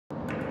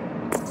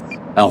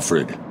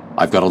Alfred,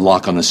 I've got a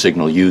lock on the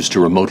signal used to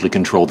remotely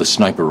control the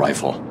sniper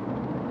rifle.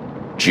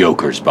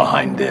 Joker's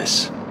behind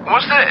this.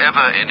 Was there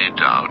ever any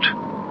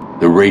doubt?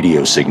 The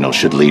radio signal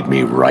should lead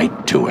me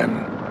right to him.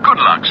 Good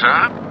luck,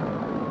 sir.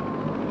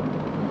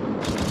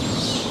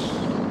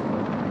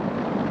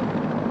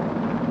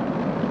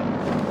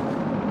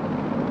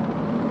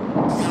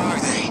 Where are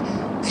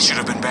they? They should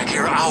have been back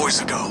here hours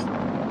ago.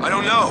 I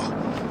don't know.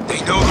 They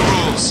know the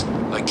rules.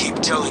 I keep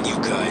telling you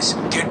guys,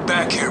 get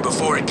back here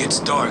before it gets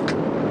dark.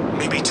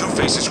 Maybe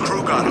Two-Face's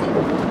crew got him.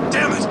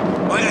 Damn it!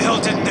 Why the hell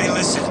didn't they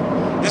listen?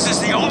 This is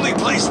the only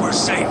place we're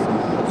safe.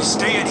 We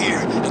stay in here,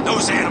 and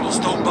those animals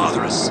don't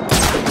bother us.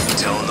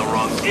 Telling the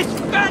wrong... It's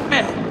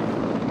Batman!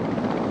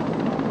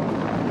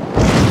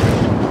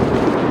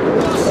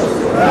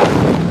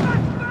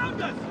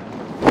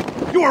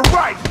 You were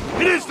right!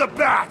 It is the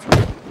Bat!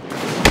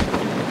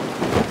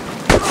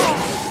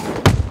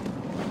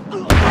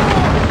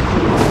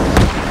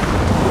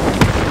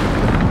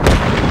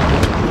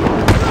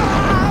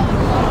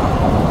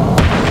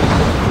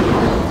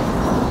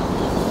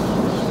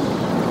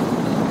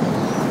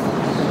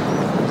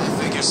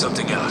 Figure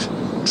something out.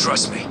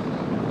 Trust me.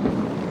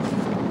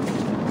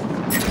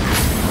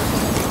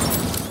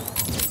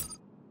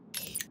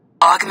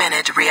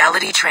 Augmented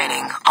reality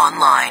training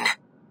online.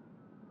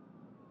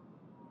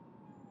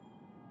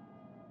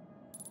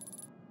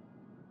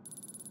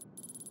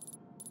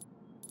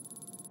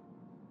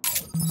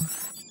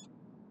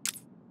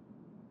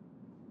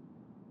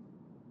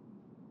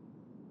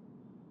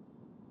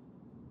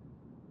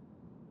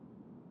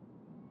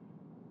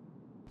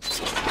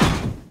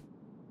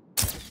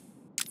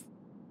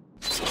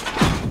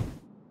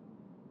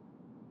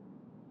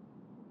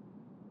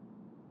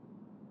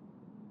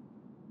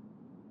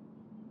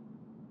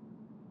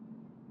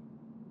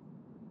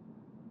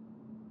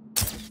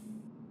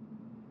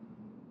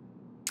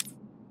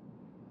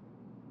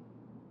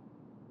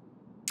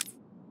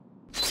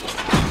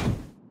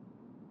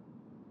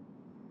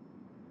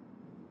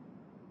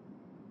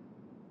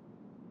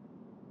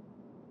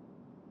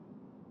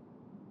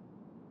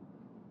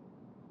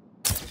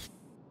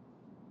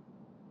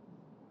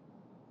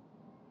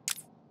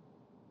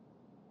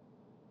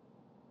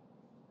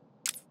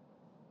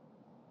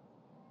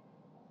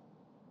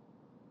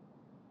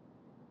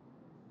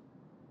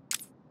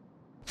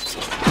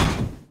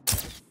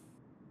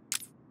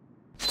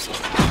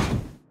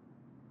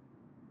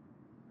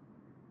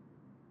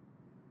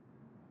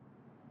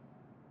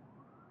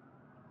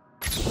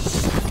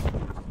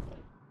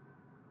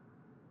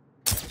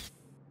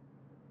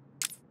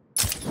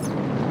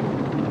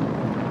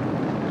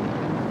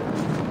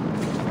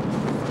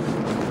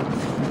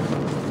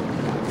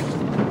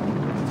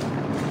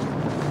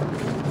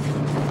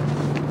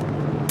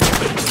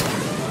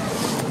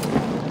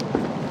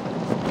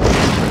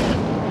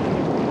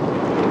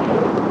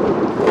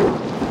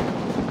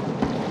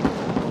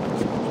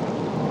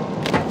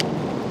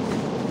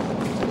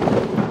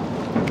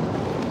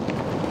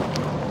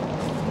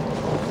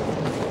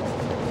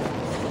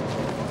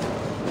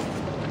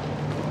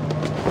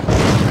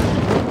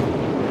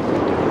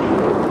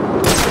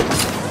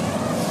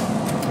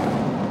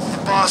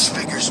 Boss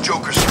figures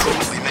Joker's crew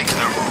will be making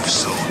their move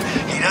soon.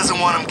 He doesn't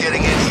want him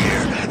getting in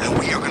here, and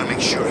we are gonna make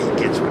sure he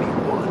gets what he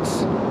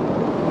wants.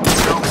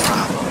 No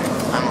problem.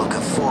 I'm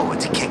looking forward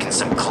to kicking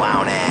some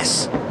clown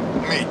ass.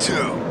 Me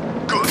too.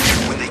 Good.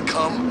 When they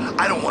come,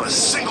 I don't want a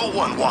single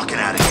one walking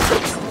out of here.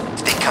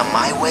 If they come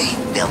my way,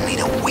 they'll need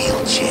a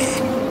wheelchair.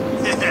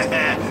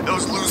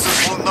 Those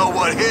losers won't know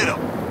what hit them.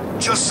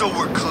 Just so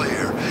we're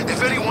clear,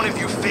 if any one of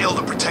you fail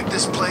to protect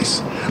this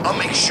place, I'll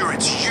make sure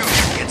it's you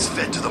who gets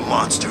fed to the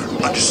monster.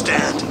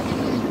 Understand?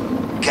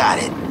 Got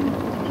it.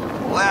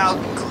 Loud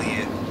and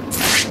clear.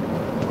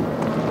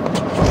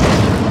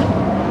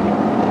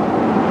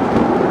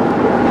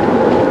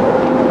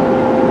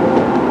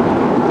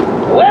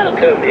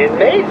 Welcome,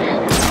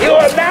 inmates. You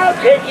are now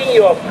taking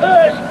your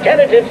first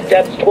tentative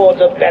steps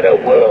towards a better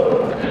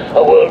world.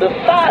 A world of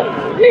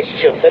fun,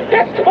 mischief, and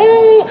best of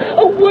all,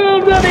 a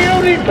world where the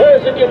only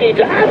person you need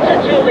to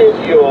answer to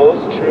is yours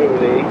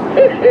truly.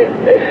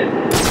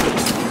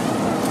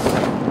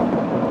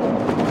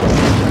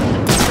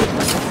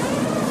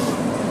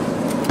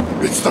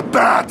 It's the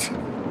Bat!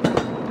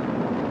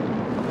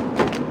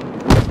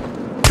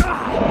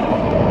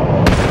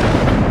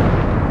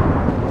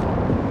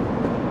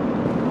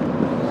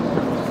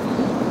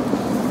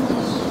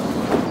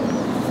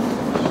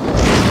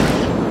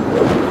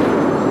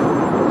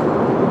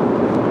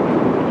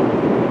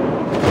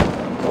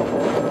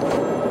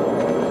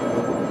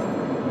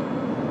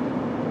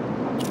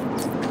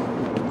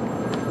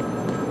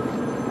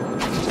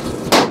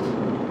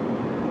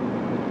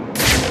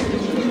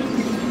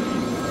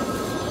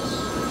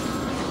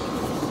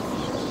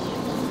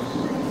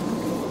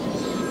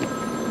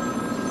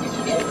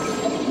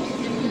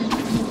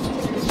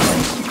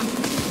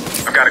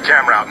 I've got a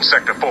camera out in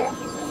Sector 4.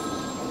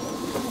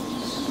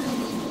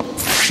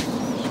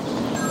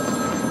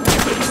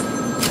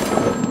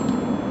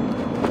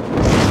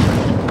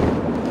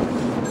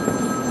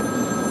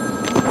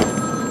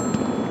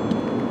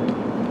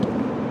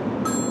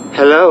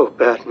 Hello,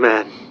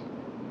 Batman.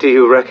 Do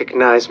you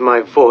recognize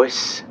my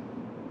voice?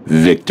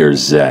 Victor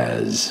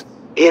Zsasz.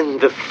 In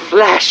the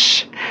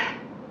flesh!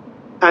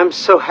 I'm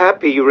so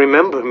happy you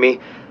remember me.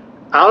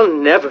 I'll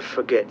never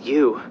forget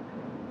you.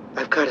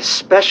 I've got a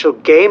special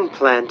game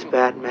planned,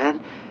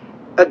 Batman.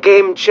 A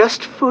game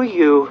just for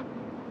you.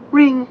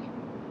 Ring,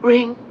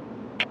 ring.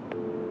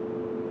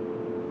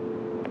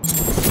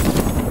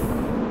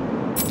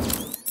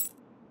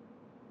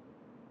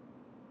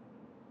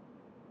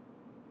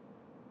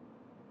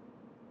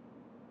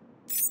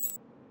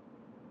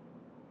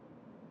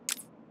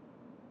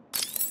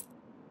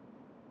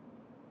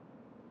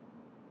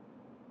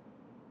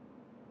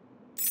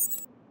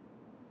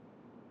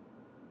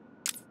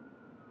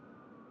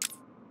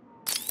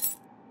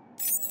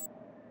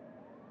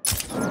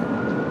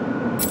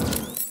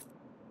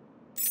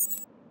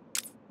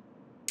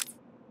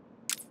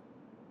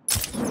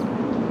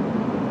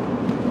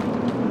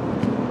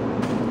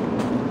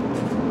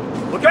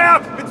 Look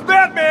out! It's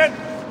Batman!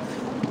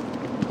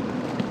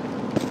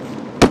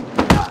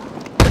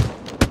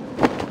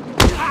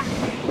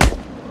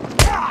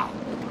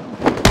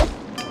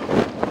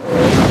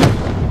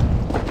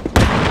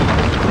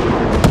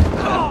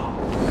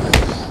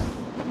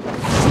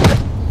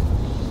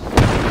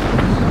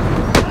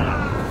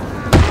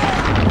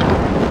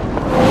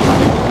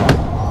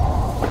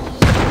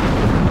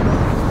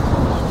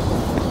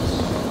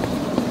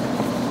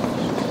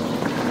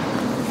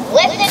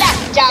 Listen up,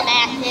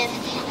 dumbasses,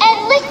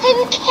 and listen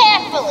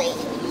carefully.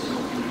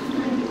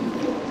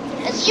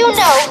 As you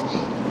know,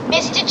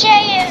 Mr. J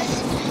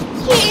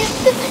he's...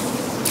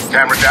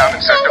 Camera down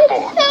in Sector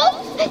 4.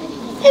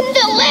 And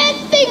the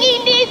last thing he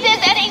needs is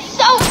any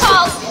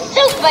so-called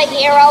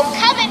superhero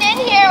coming in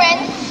here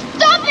and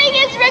stopping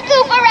his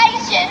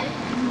recuperation.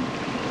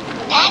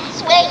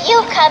 That's where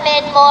you come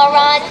in,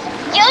 morons.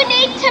 You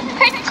need to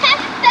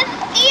protect the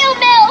steel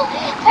mill.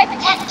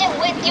 Protect it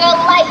with your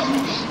life.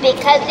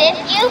 Because if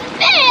you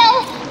fail,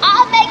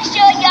 I'll make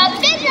sure your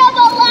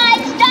miserable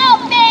lives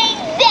don't mean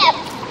zip.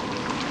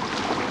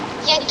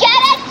 You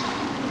get it?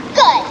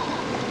 Good.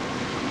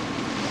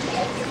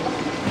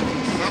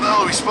 How the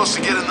hell are we supposed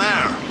to get in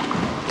there?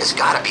 There's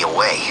gotta be a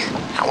way.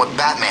 How would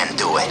Batman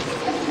do it?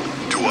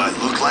 Do I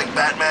look like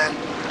Batman?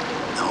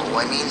 No,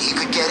 I mean, he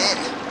could get in.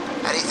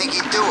 How do you think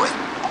he'd do it?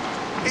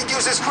 He'd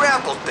use his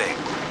grapple thing.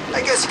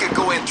 I guess he could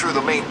go in through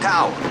the main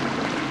tower.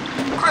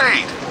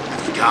 Great.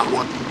 Have you got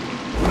one?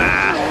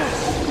 Nah.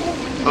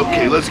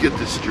 Okay, let's get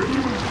this straight.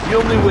 The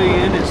only way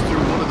in is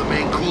through one of the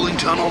main cooling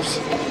tunnels?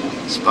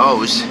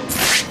 Suppose.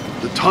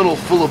 The tunnel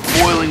full of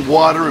boiling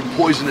water and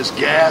poisonous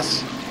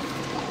gas?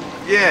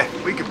 Yeah,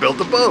 we could build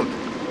the boat.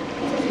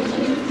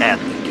 And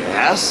the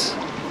gas?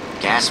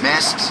 Gas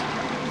masks?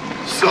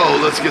 So,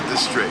 let's get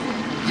this straight.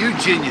 You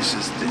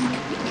geniuses think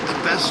the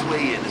best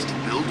way in is to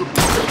build a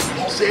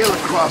boat, sail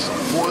across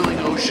a boiling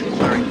ocean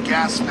wearing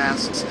gas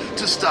masks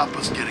to stop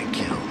us getting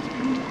killed.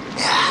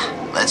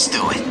 Yeah, let's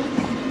do it.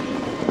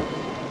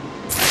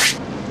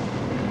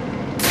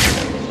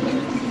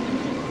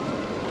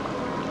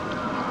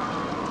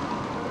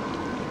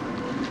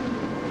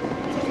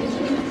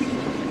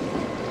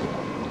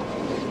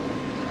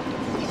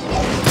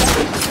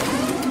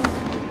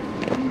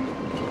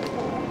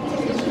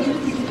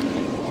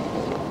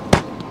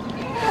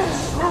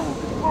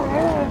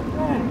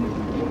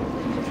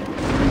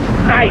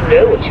 I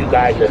know what you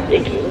guys are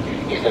thinking.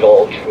 Is it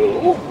all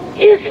true?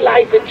 Is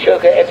life in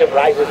Joker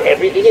Enterprises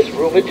everything it's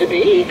rumored to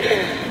be?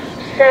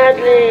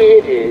 Sadly,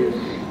 it is.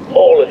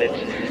 All of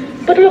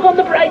it. But look on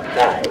the bright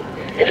side.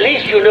 At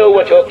least you know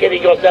what you're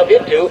getting yourself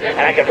into, and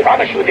I can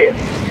promise you this.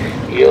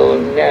 You'll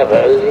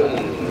never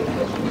leave.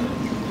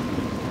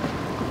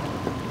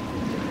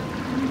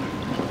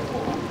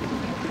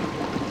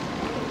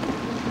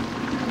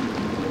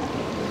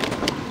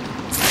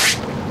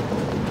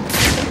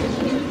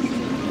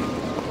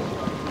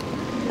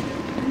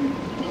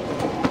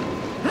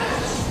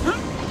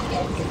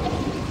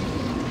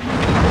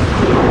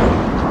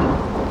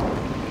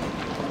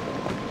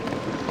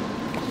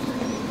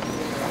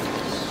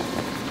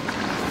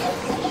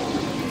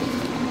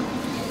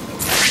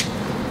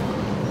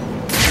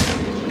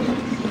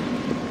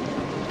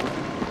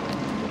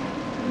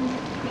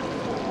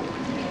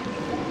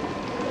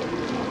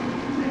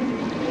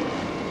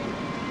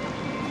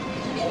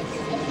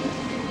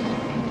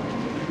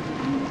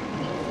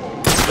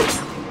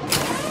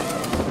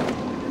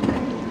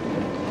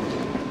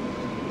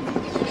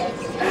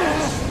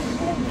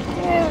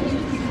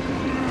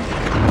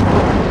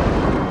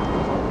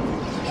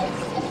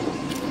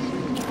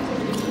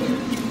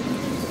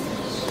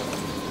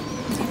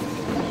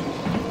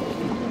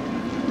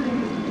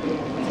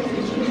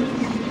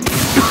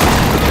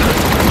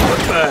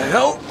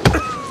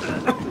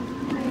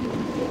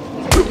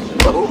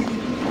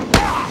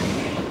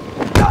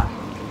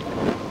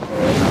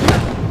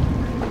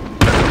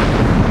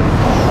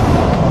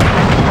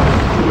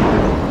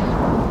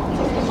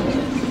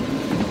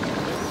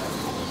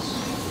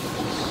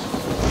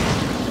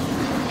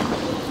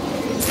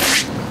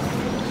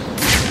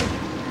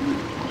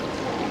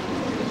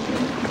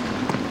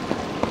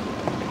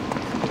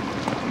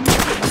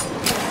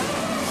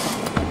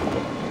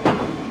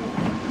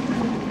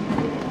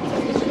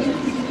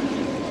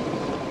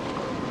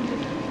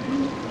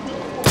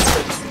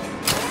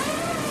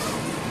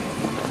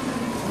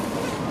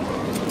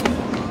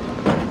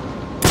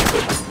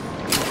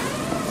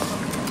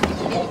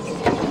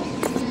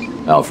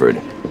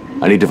 Alfred,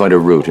 I need to find a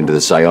route into the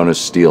Sionis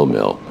steel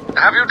mill.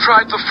 Have you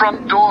tried the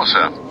front door,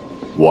 sir?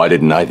 Why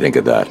didn't I think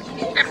of that?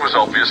 It was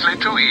obviously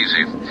too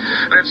easy.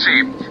 Let's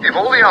see. If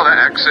all the other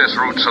access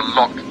routes are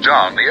locked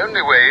down, the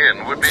only way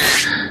in would be...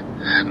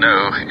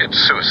 No, it's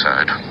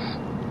suicide.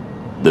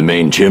 The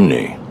main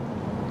chimney.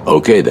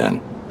 Okay,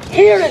 then.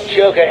 Here at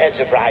Joker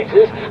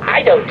Enterprises,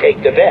 I don't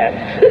take the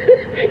best.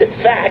 In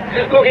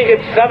fact, looking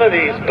at some of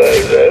these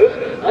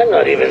bozos, I'm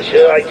not even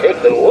sure I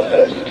take the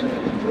worst.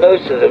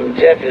 Most of them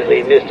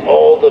definitely missed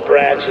all the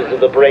branches of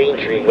the brain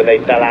tree when they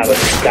fell out of the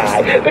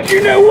sky. But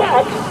you know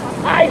what?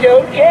 I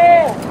don't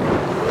care.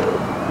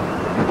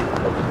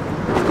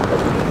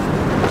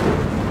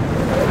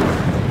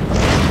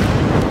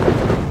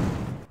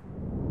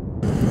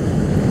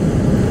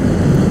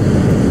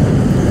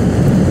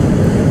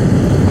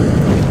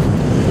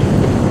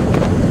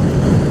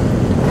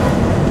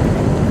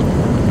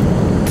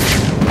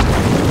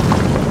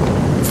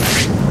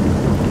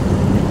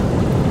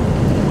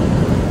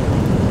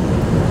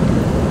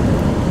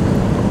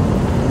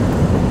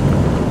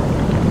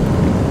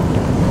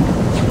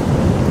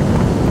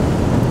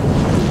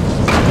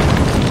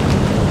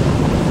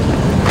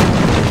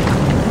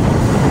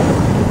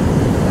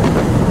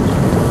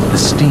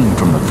 Steam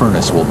from the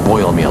furnace will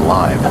boil me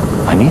alive.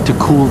 I need to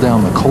cool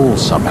down the coal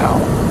somehow.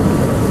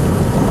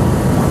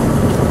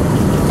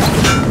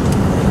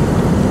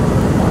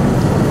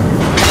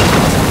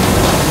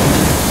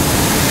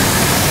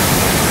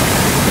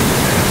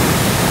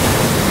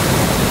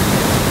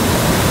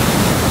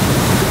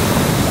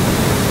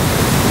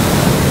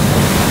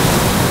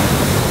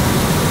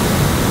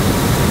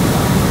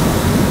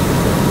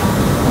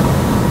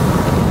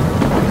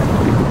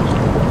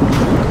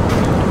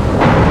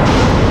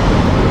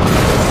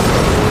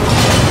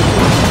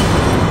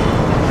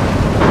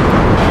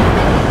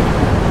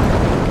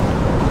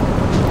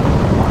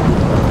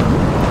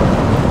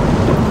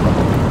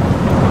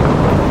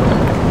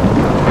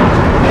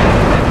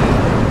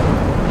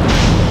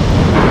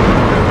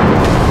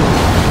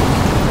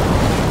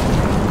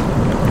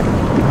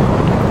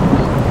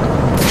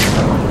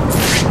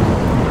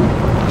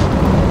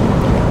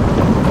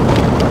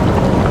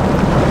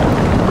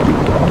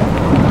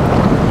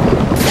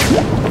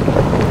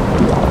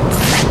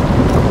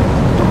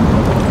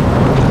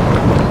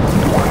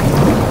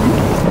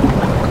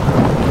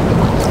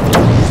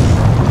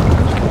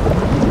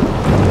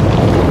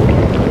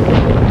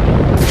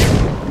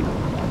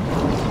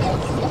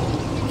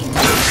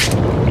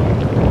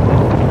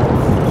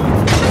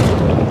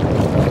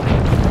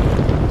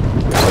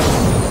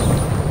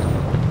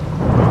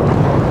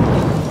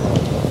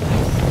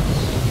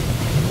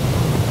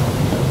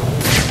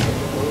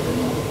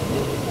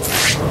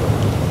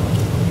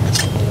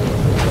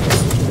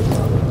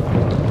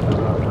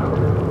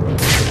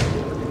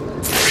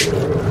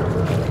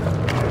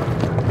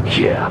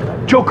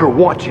 Yeah, Joker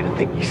wants you to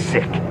think he's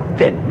sick.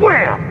 Then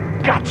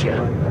wham!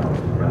 Gotcha!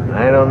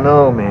 I don't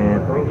know,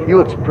 man. He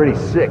looks pretty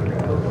sick.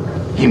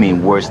 You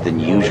mean worse than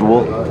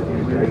usual?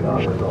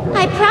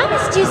 I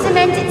promised you some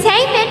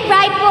entertainment,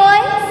 right,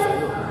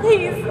 boys?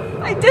 Please,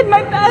 I did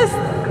my best.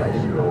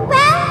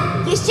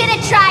 Well, you should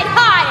have tried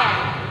harder.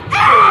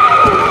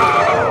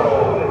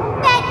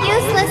 That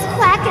useless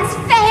quack has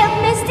failed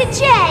Mr.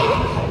 J,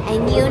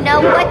 and you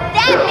know what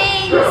that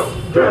means.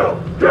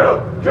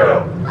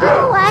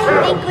 Oh,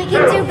 I think we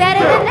can do better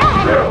than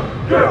that.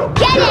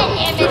 Get in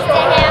here, Mr.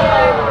 Hammer.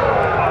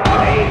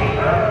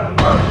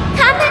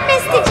 Come in,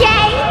 Mr. J.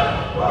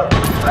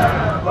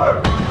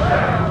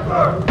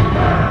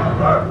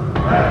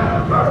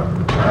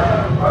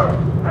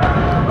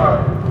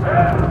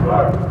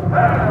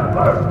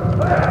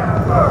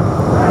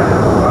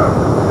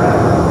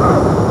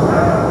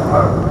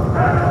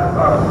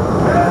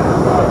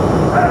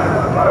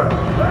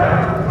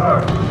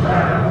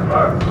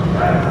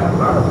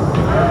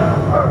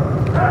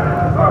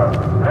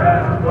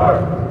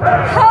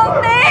 Help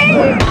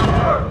me!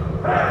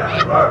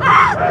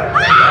 Stop!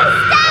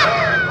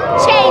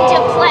 Change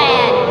of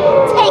plan.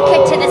 Take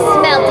her to the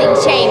smelting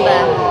chamber.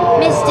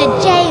 Mr.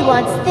 J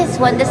wants this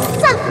one to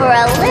suffer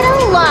a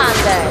little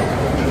longer.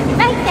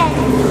 Right then.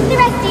 The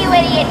rest of you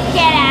idiots,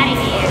 get out of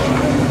here.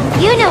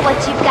 You know what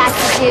you've got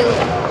to do.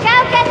 Go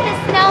get the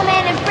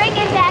snowman and bring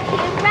him back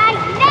here right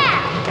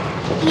now.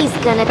 He's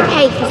gonna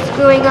pay for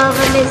screwing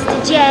over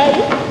Mr. J.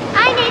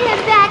 I need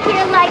him back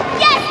here like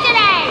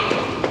yesterday!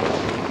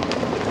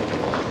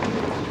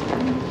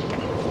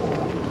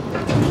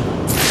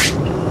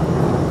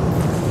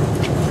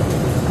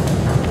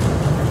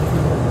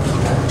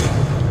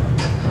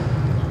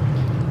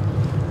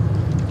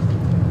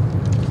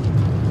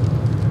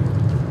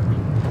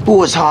 Who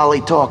was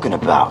Holly talking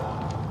about?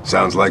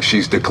 Sounds like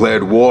she's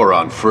declared war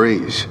on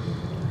Freeze.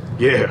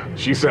 Yeah,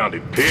 she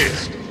sounded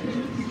pissed.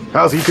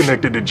 How's he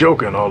connected to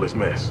Joker and all this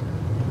mess?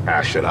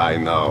 How should I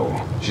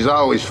know? She's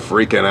always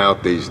freaking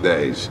out these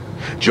days.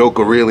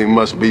 Joker really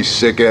must be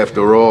sick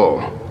after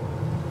all.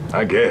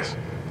 I guess.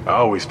 I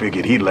always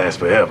figured he'd last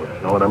forever,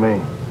 know what I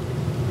mean?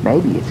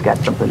 Maybe it's got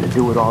something to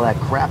do with all that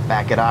crap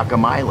back at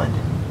Arkham Island.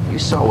 You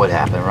saw what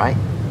happened, right?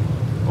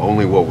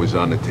 Only what was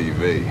on the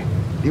TV.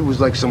 He was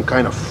like some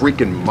kind of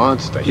freaking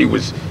monster. He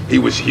was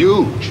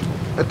huge.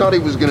 I thought he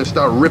was gonna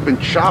start ripping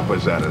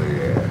choppers out of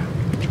the air.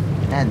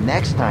 And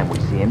next time we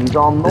see him, he's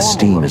all normal. The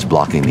steam is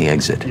blocking the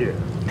exit.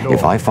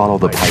 If I follow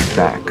the pipe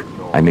back,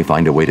 I may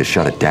find a way to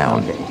shut it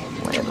down.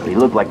 He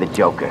looked like the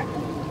Joker.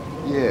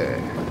 Yeah,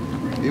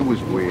 it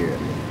was weird.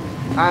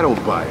 I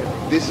don't buy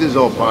it. This is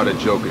all part of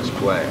Joker's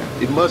plan.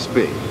 It must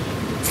be.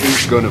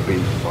 He's gonna be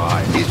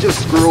fine. He's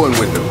just screwing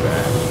with the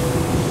bat.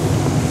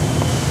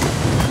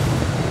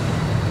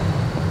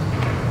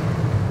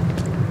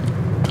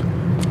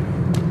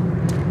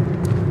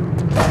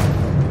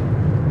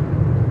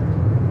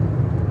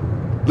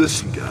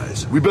 Listen,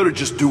 guys, we better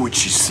just do what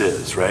she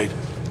says, right?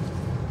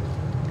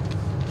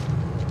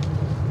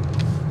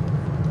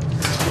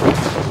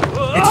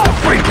 It's the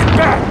freaking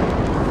bat!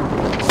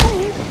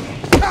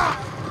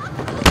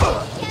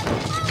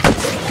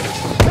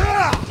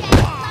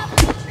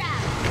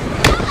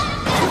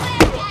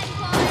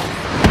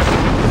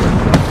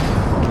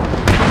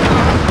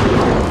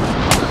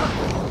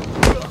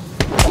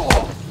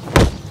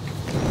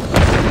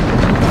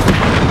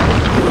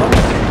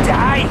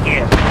 Die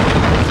here!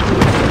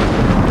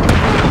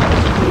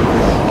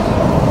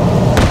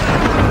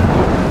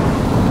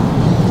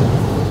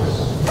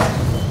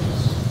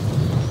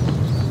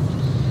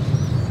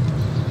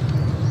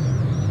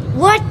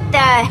 What the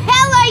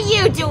hell are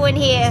you doing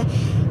here?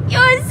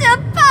 You're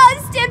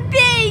supposed to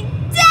be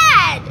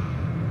dead!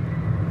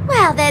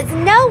 Well, there's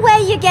no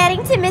way you're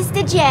getting to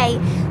Mr. J.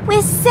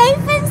 We're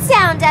safe and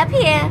sound up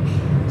here.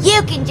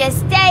 You can just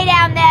stay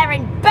down there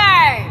and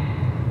burn!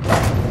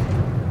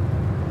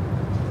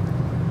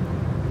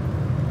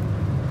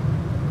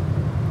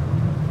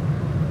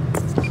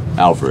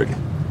 Alfred,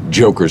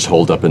 Joker's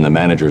holed up in the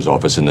manager's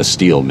office in the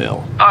steel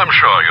mill. I'm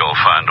sure you'll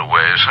find a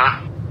way,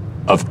 sir.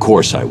 Of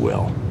course I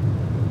will.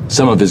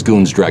 Some of his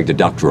goons dragged a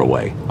doctor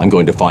away. I'm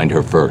going to find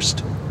her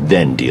first,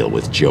 then deal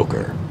with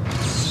Joker.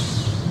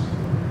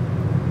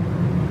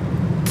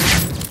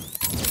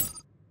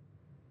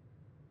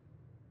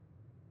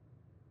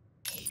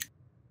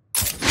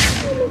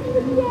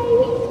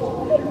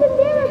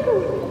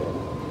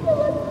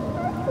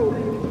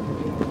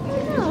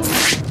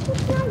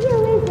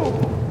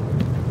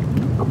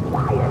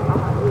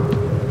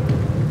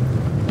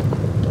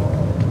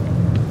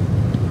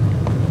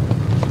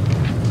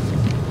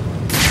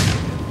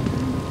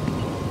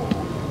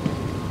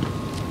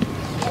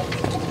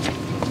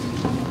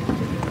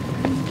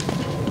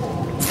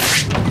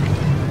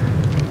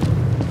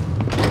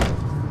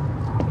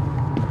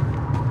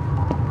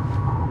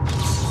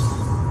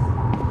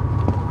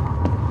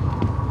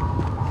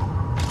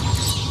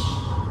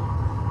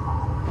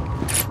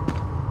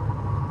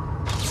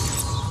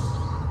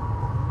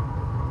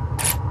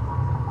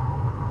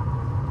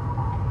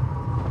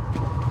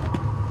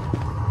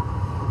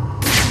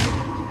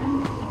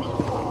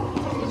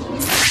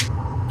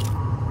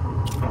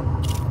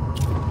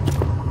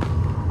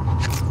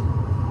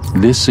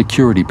 This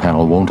security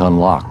panel won't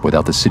unlock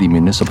without the city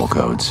municipal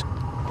codes.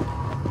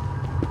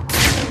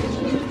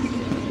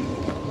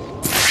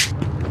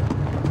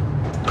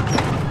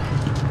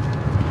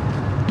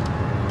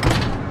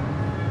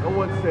 No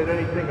one said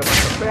anything about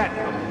the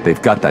bat.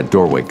 They've got that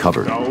doorway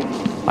covered.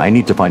 I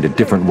need to find a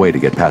different way to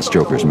get past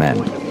Joker's men.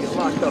 He's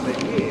locked up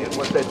in here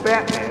was that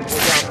Batman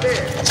was out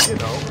there. You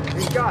know,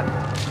 he got it.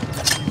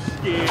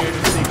 Scared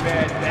to see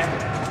bad bat?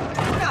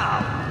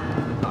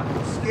 No, not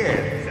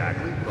scared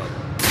exactly, but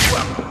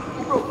well,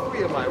 he broke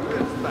 3 of my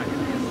ribs back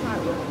in the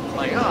asylum.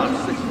 My arm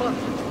 6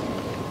 months ago.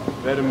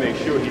 Better make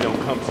sure he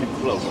don't come too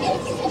close.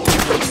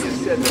 Easier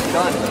said than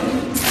done.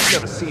 You've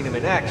never seen him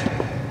in action.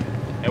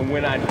 And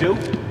when I do,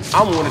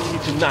 I want to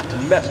teach him not to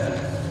mess with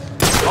him.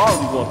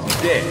 Harley wants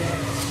him dead.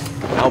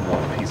 I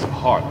want a piece of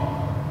Harley.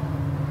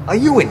 Are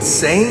you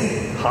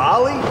insane,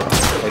 Harley?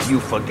 Have you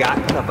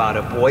forgotten about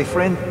her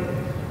boyfriend?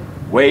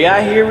 Way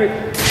I hear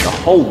it, the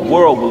whole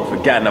world will have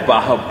forgotten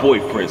about her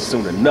boyfriend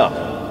soon enough.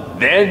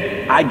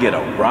 Then I get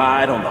a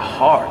ride on the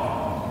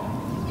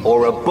Harley.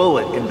 Or a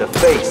bullet in the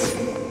face.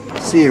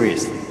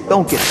 Seriously,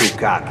 don't get too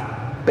cocky.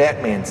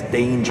 Batman's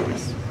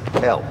dangerous.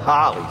 Hell,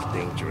 Harley's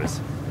dangerous.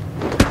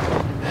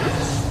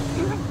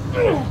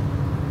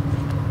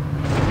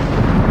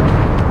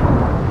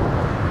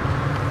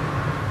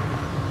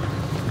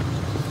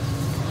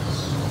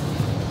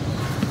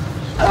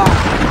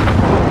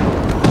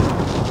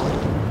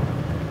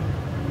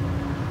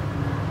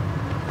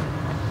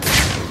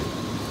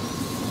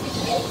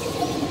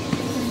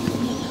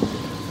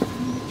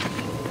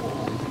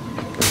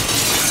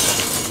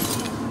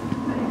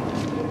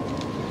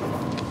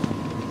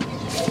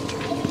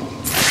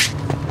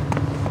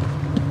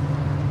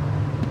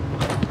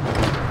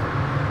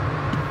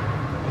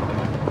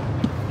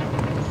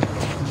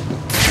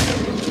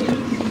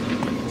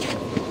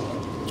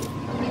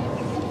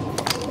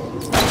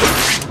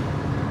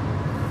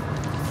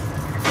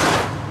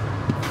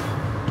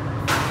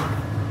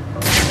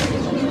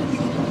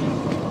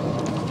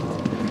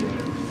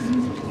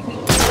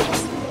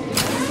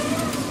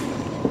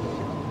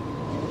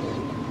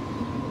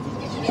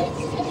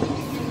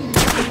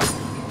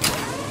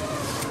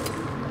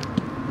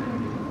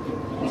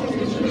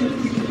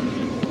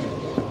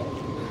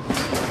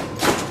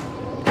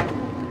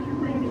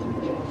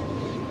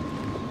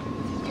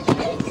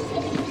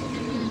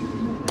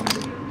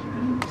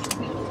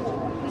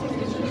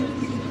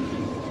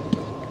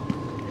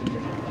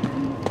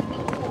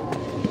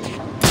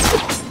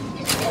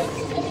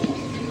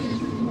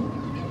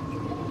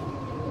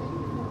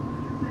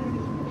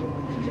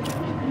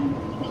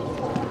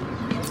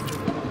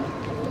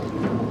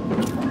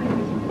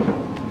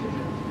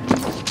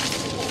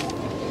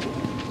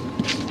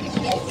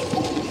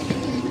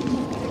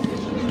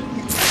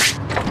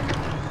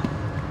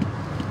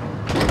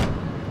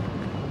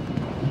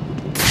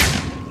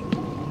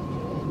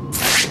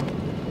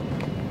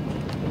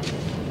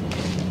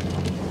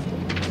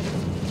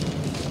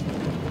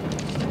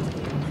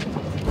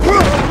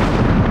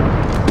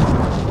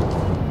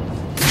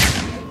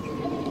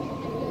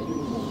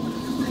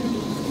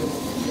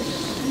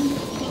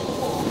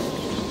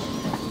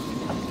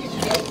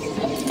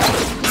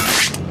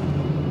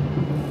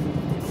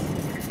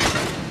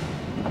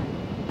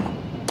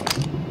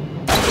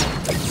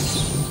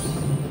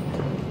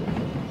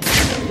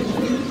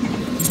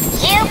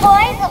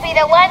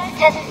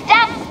 to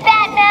stop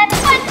Batman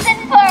once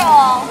and for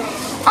all.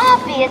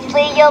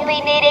 Obviously, you'll be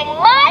needing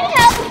my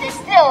help to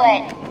do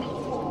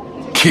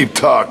it. Keep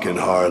talking,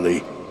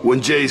 Harley.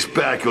 When Jay's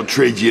back, he'll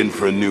trade you in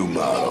for a new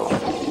model.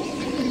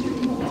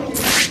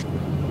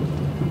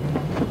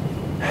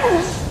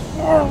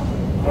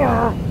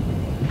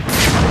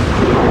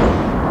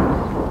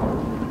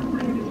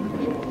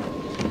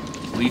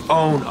 We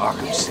own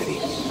Arkham City.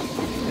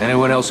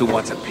 Anyone else who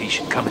wants a piece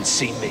should come and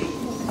see me.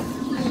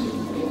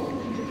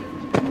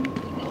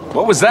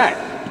 What was that?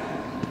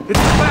 It's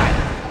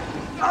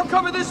Bat! I'll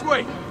cover this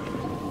way!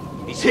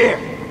 He's here!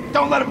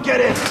 Don't let him get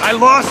in! I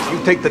lost him!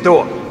 You take the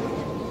door.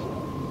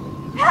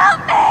 Help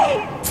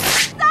me!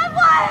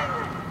 Someone!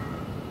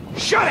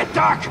 Shut it,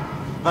 Doc!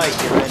 Might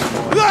hear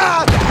anymore.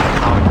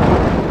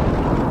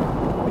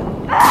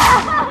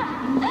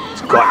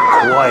 It's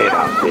gotten quiet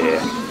out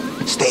there.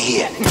 Stay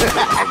here.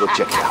 I'll go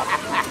check it out.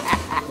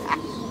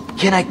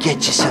 Can I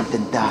get you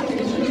something, Doc?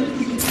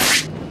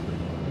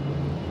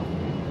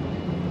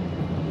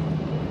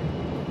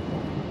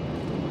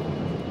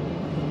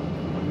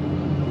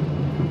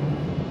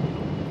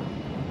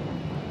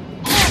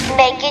 He's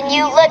making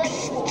you look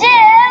stupid!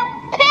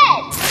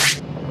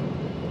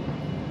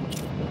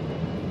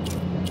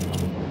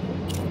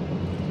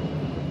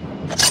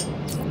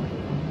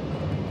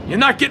 You're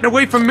not getting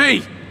away from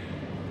me!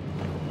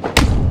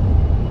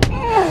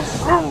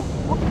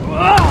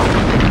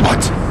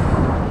 What?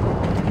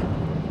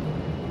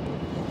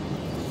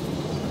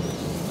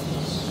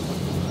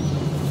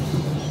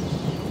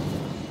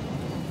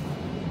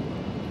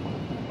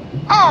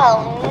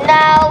 Oh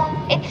no,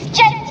 it's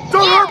just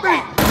Don't you! hurt me!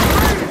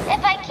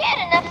 If I cared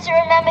enough to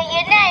remember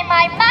your name,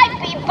 I might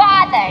be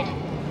bothered.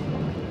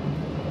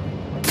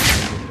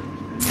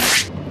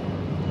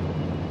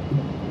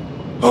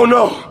 Oh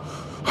no!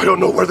 I don't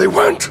know where they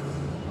went!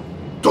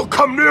 Don't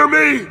come near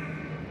me!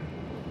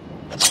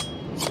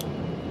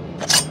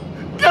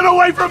 Get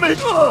away from me!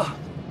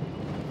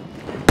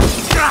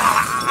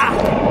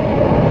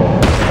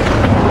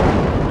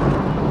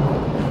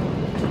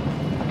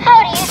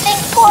 How do you think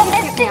poor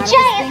Mr. J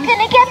is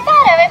gonna get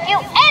better if you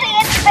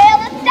idiots fail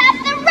to stop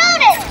the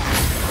rodents?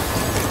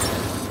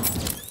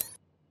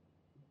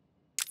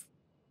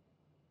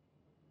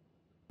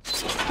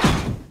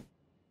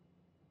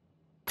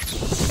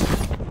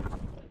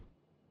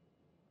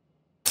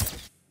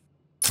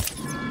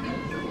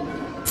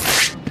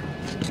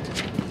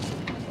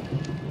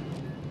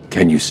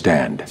 Can you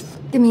stand?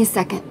 Give me a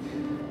second.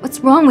 What's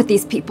wrong with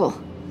these people?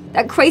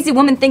 That crazy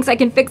woman thinks I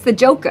can fix the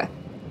Joker.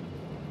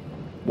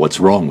 What's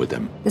wrong with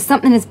him? There's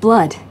something in his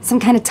blood. Some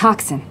kind of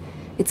toxin.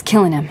 It's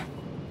killing him.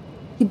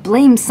 He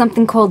blames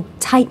something called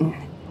Titan.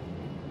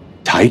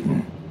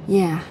 Titan?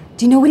 Yeah.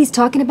 Do you know what he's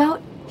talking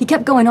about? He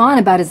kept going on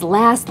about his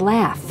last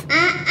laugh.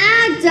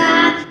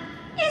 Doc.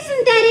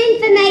 Isn't that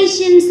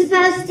information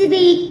supposed to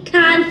be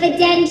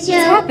confidential?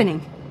 What's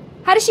happening?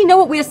 How does she know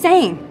what we're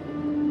saying?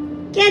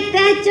 Get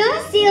that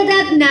door sealed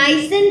up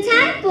nice and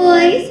tight,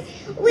 boys.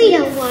 We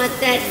don't want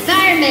that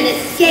fireman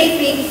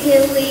escaping,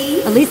 do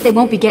we? At least they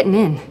won't be getting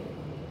in.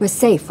 We're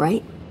safe,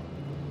 right?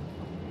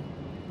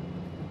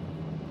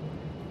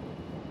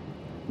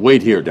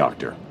 Wait here,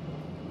 Doctor.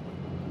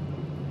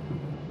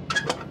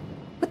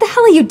 What the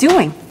hell are you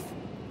doing?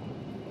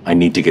 I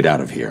need to get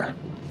out of here.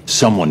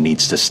 Someone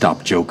needs to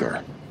stop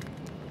Joker.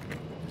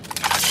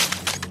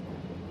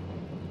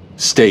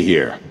 Stay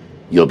here.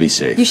 You'll be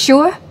safe. You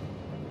sure?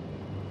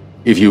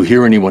 If you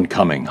hear anyone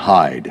coming,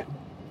 hide.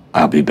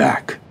 I'll be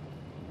back.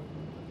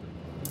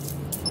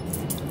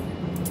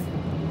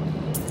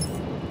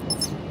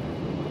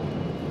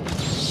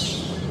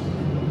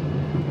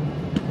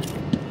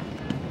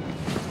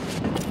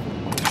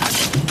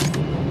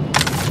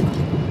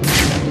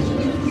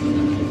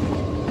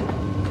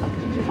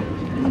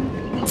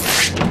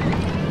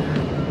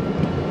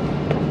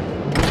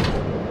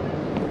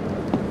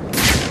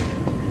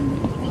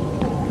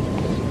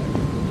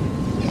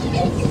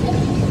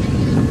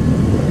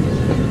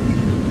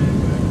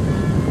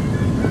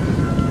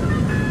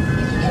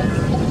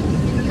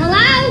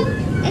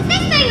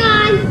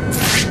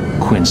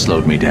 Quinn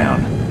slowed me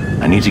down.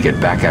 I need to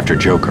get back after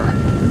Joker.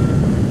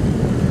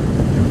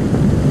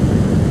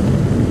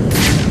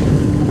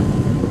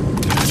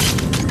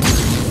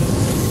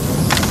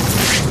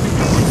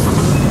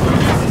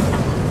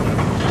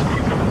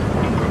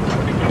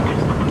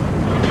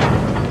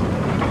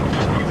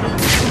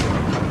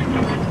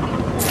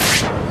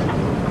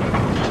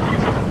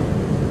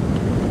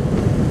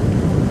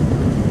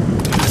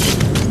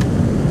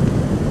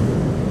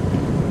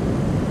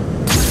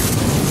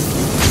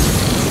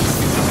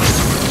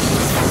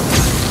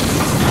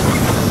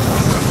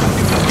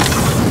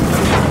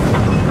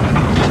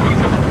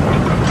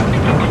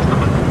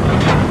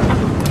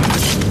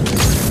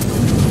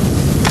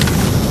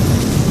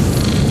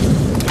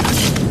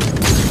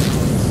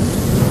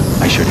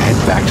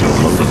 Back to the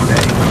loading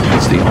bay.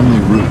 It's the only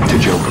route to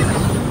Joker.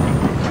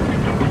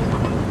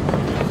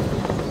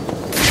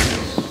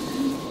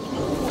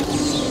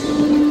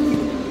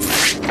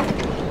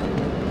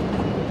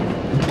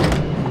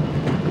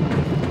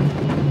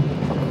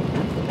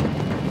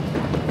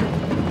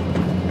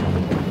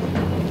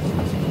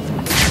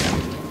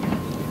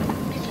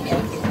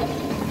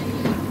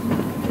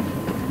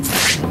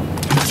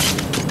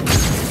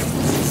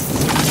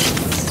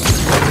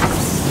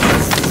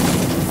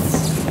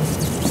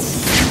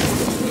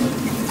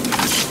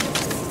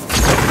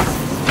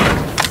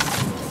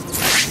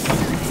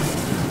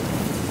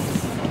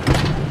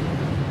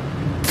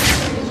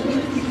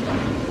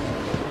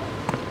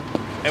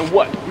 And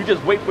what, we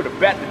just wait for the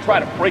bat to try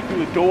to break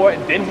through the door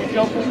and then we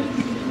jump in?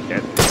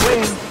 That's the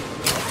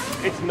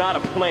plan. It's not a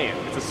plan,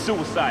 it's a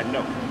suicide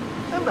note.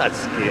 I'm not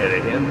scared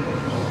of him.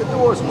 The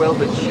door's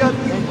welded shut,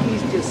 and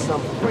he's just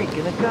some freak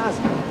in a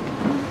costume.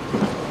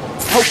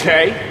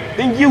 Okay,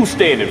 then you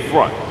stand in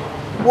front.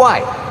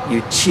 Why,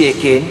 you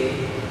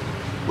chicken?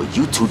 Will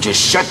you two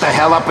just shut the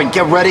hell up and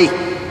get ready?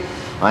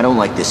 I don't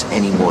like this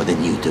any more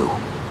than you do.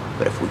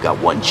 But if we got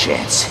one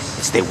chance,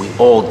 it's that we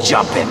all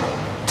jump him.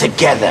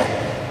 Together.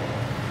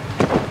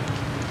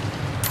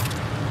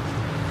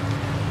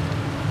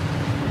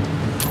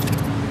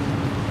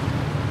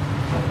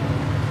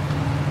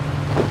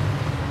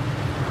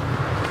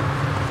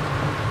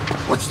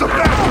 What's the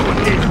matter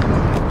with you?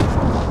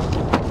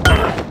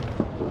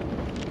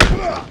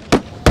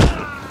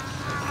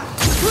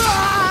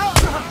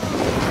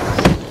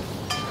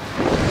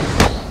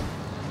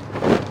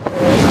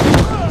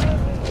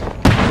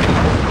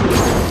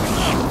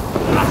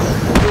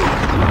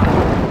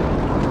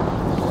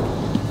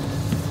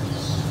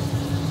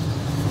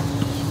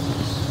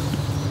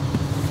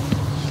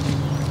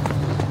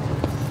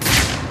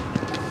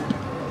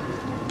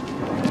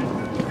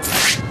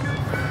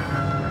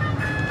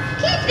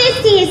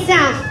 To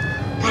yourself.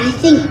 But I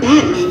think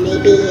Batman may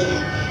be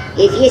here.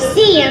 If you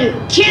see him,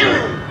 kill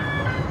him!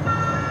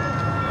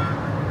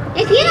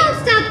 If you don't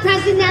stop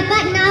pressing that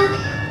button,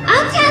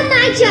 I'll tell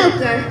my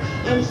Joker,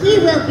 and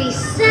he will be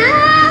so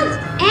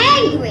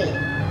angry.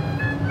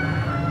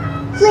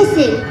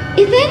 Listen,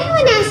 if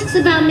anyone asks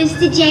about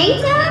Mr. J,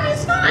 tell him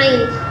it's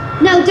fine.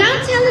 No,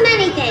 don't tell him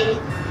anything.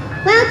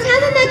 Well,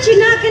 tell him that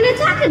you're not going to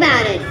talk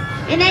about it.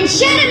 And then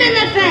shoot him in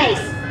the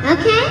face,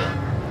 okay?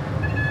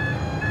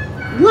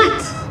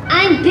 What?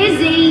 I'm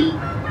busy.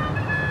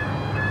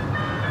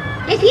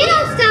 If you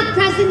don't stop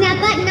pressing that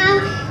button,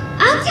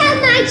 I'll tell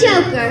my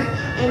Joker,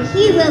 and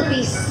he will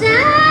be so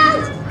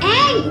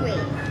angry.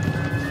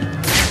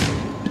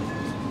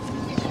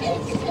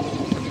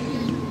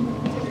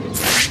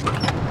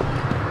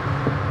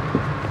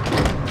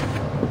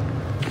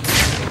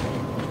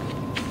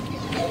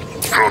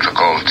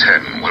 Protocol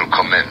 10 will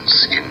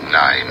commence in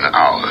 9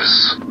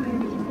 hours.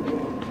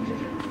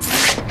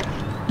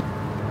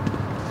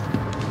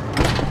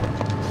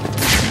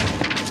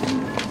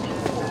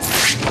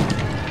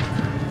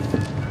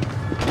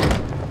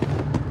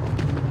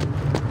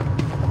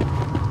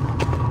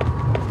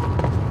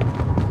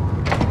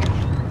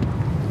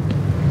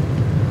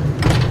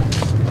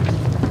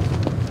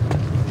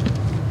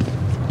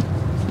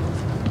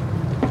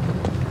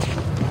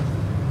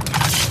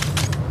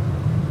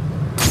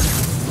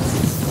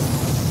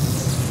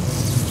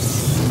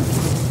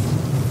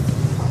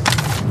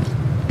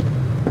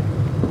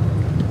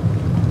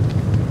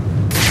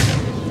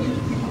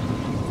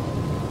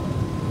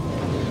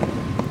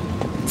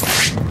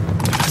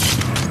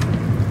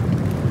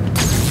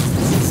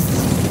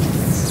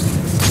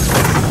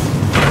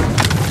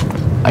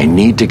 I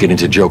need to get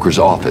into Joker's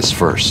office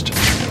first.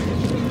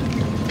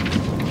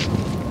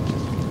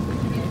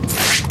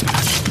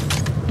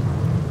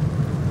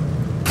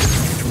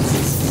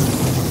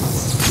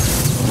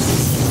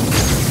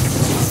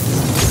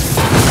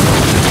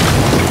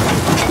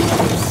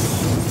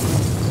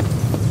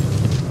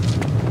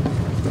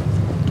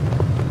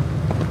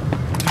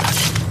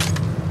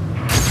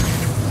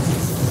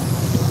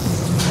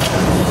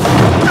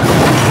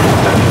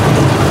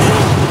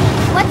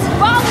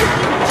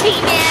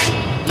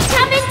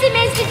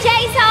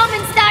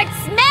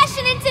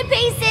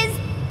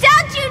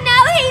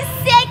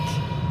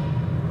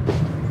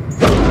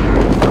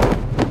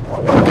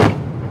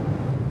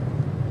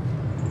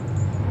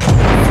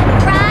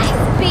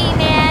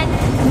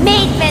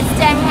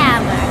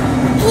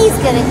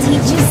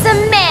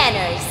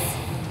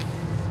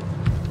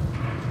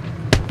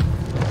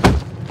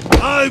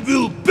 I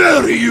will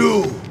bury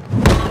you!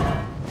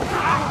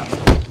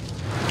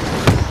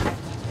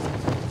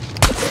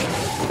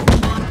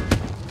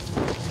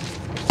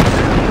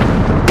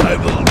 I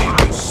will leave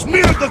you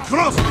smeared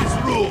across this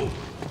room!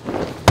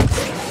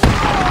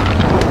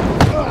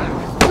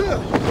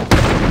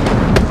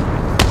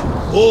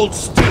 Hold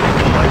still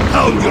while I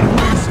pound your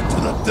face into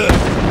the dirt!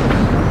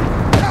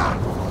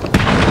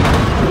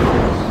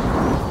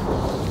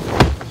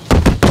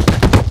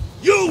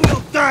 You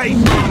will die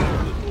here,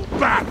 little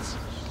bat!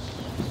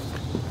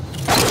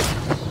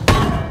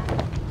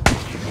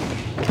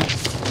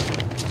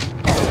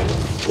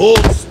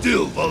 Hold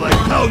still while I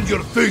pound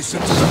your face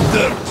into the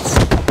dirt!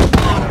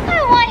 I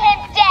want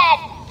him dead!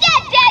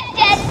 Dead, dead,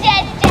 dead,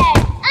 dead, dead!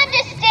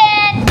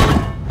 Understand?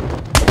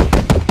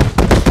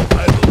 I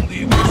will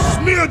leave you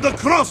smeared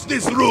across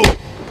this room!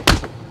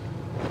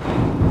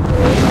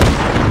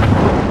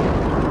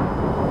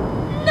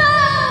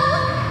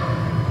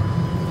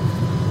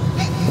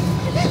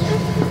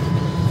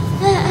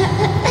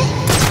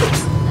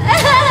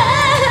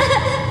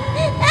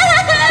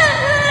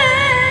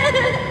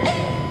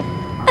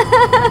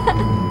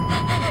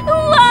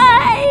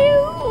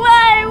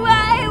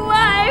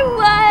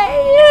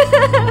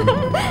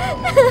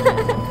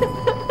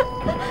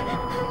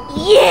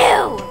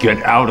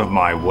 Get out of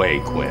my way,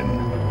 Quinn.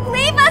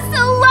 Leave us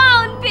alone!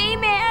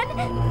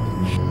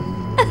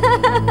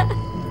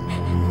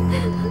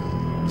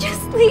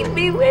 leave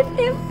me with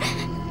him.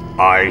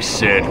 I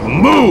said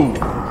move!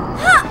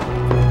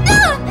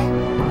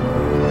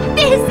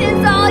 This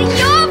is all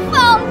your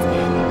fault!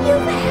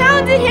 You've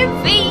hounded him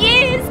for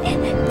years,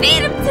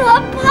 beat him to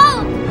a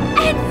pulp,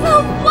 and for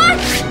what?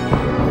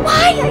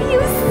 Why are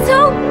you so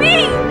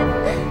mean?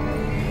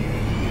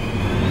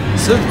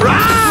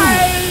 Surprise!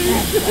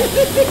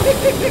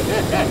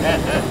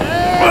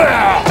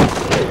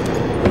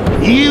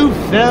 You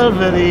fell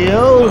for the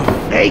old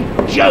fake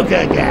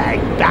Joker gag,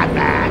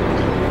 Batman!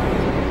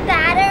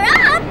 Batter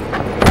up!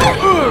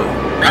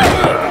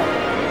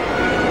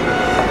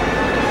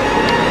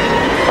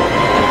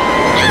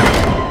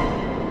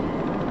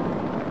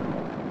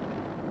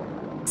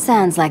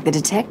 Sounds like the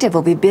detective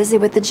will be busy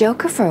with the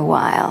Joker for a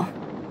while.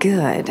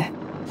 Good.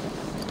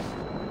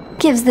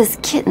 Gives this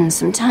kitten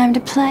some time to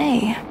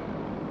play.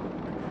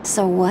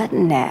 So what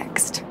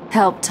next?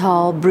 Help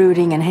Tall,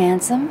 brooding, and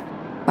handsome?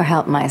 Or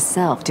help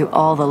myself do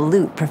all the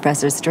loot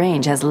Professor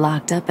Strange has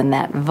locked up in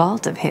that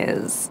vault of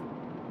his?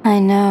 I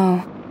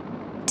know.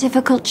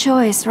 Difficult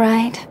choice,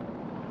 right?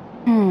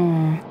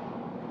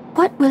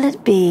 What will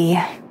it be?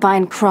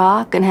 Find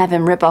Croc and have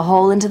him rip a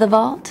hole into the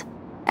vault?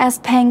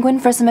 Ask Penguin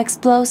for some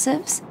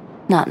explosives?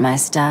 Not my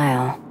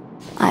style.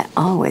 I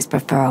always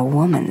prefer a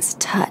woman's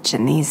touch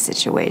in these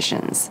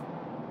situations.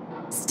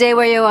 Stay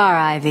where you are,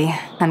 Ivy.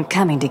 I'm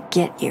coming to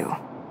get you.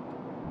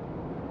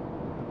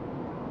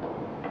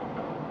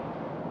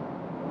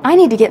 I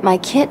need to get my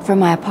kit from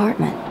my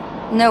apartment.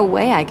 No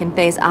way I can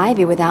face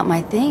Ivy without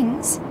my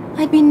things.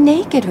 I'd be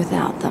naked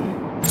without them.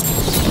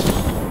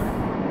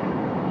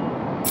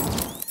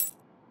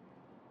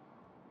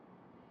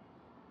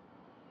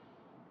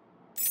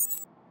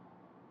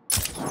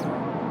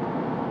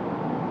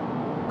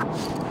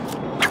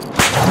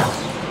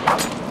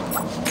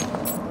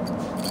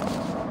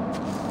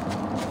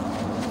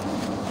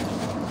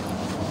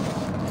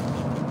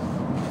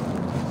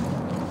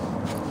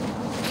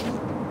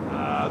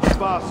 The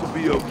boss will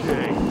be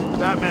okay.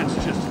 Batman's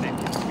just an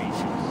inconvenience.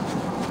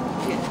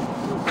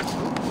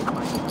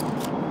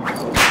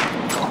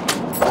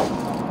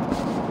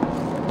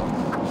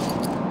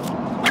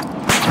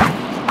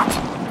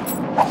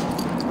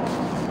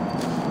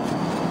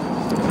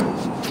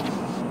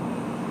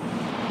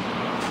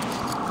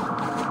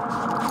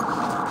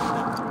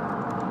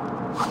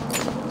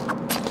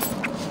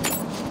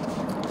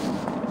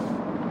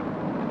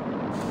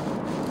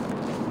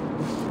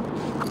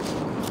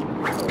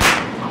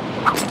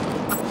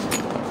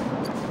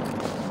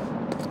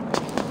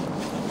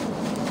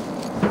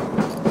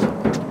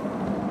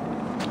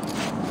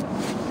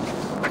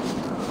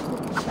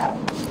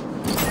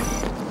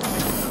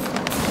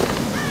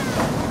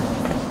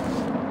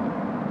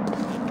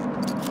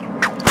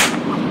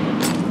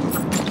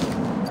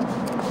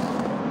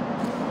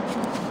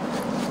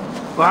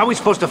 Well, how are we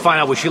supposed to find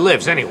out where she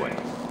lives, anyway?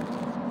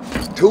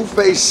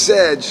 Two-Face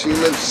said she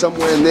lives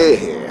somewhere near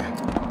here.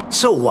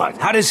 So what?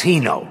 How does he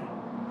know?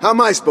 How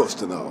am I supposed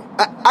to know?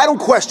 I don't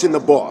question the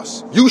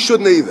boss. You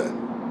shouldn't either.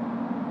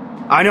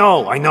 I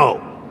know.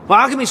 Well,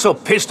 how can he be so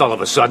pissed all of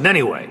a sudden,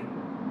 anyway?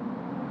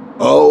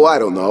 Oh, I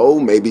don't know.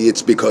 Maybe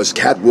it's because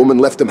Catwoman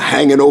left him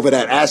hanging over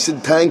that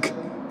acid tank?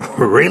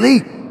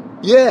 Really?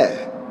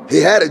 Yeah.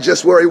 He had her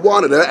just where he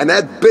wanted her, and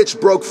that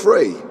bitch broke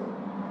free.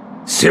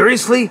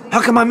 Seriously? How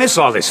come I miss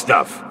all this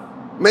stuff?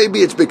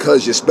 Maybe it's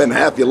because you spend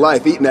half your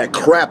life eating that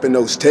crap in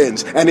those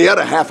tins, and the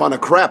other half on a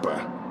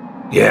crapper.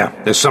 Yeah,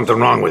 there's something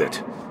wrong with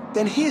it.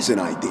 Then here's an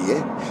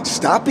idea.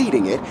 Stop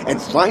eating it,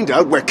 and find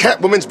out where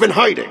Catwoman's been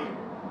hiding.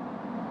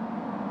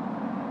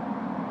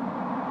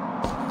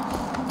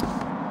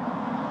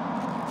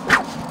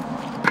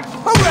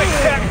 All right,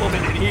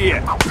 Catwoman in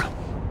here!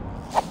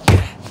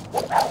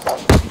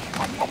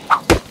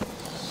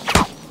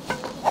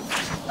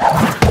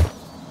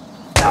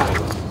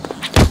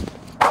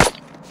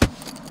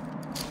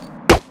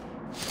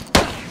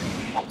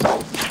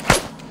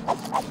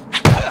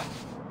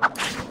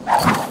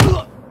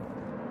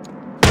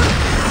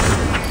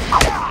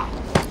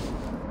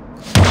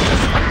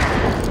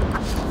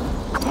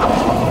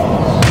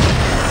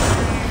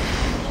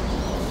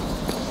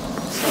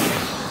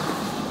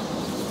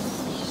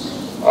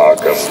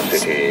 Arkham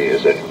City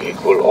is an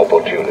equal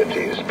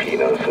opportunities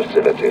penal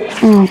facility.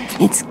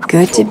 It's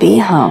good to be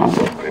home.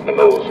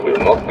 Criminals will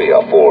not be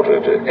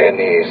afforded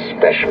any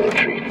special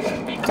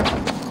treatment.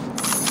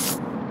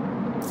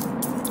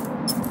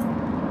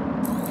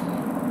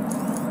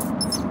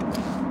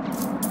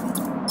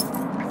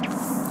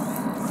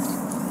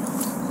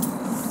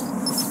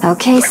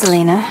 Okay,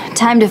 Selina.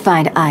 Time to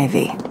find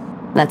Ivy.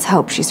 Let's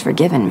hope she's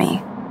forgiven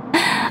me.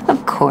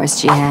 Of course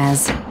she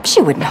has.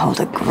 She wouldn't hold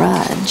a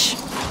grudge.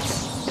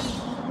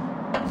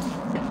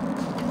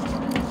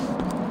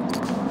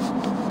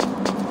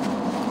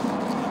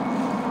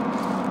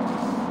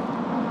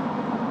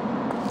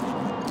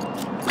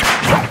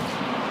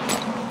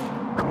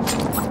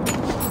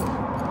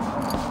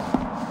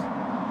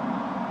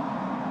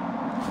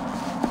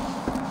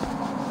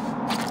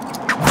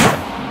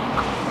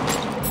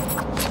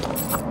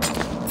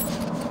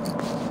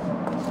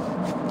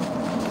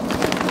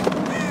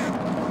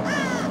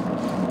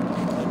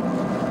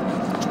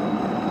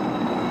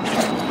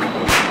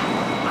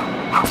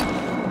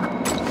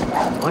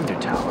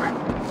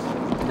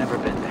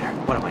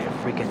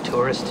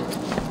 terrorist.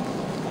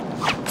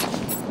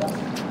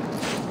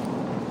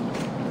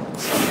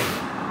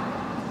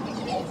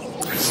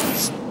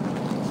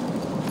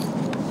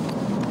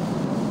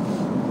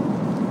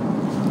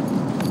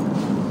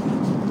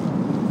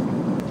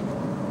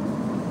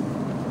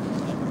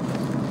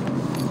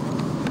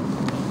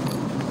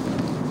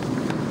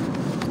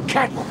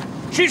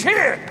 Catwoman! She's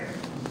here!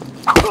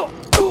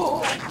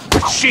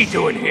 What's she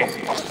doing here?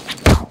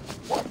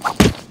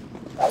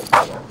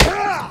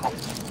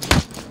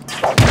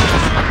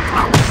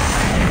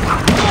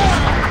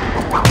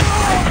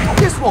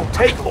 This won't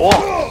take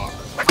long.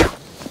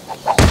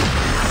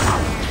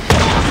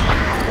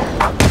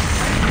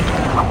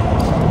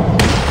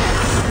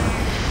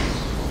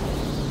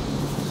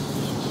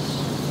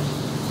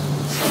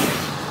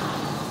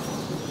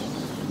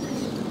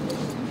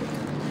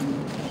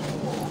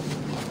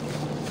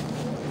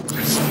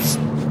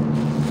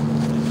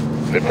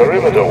 The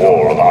perimeter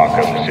wall of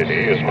Arkham City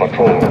is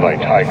controlled by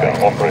Tiger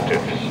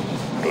operatives.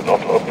 Do not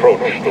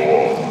approach the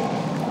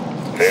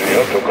wall.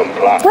 Failure to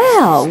comply.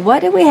 Well, what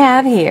do we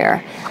have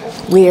here?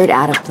 Weird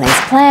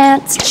out-of-place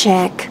plants,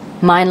 check.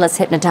 Mindless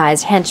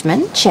hypnotized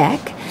henchmen,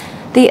 check.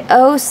 The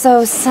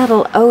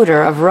oh-so-subtle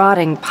odor of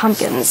rotting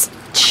pumpkins,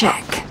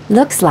 check.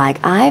 Looks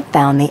like I've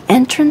found the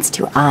entrance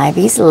to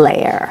Ivy's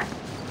lair.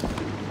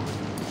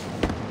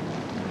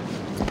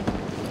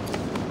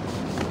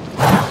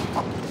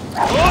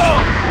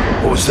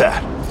 What was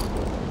that?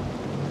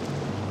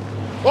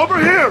 Over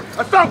here!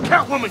 I found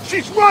Catwoman!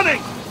 She's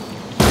running!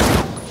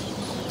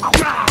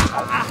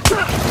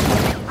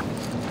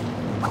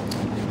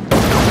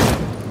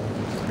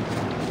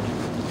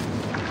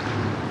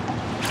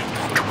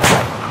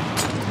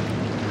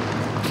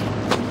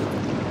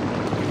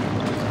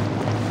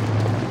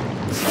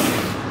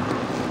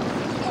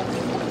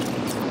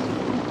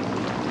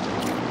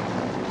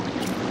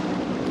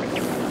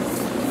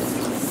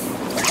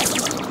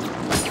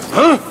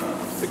 Huh?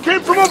 It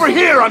came from over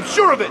here, I'm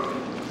sure of it!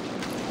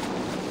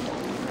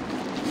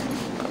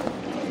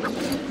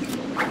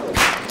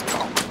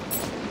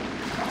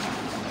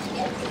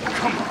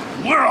 Come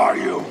on, where are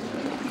you?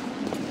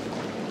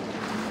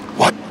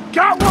 What?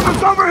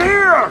 Catwoman's over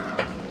here!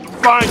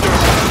 Find her,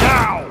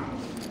 now!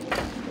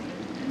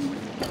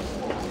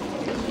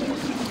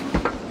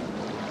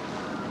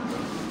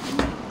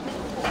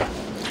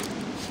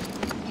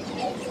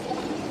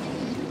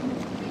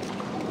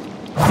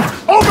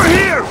 Over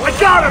here! I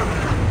got her!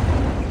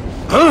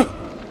 Huh?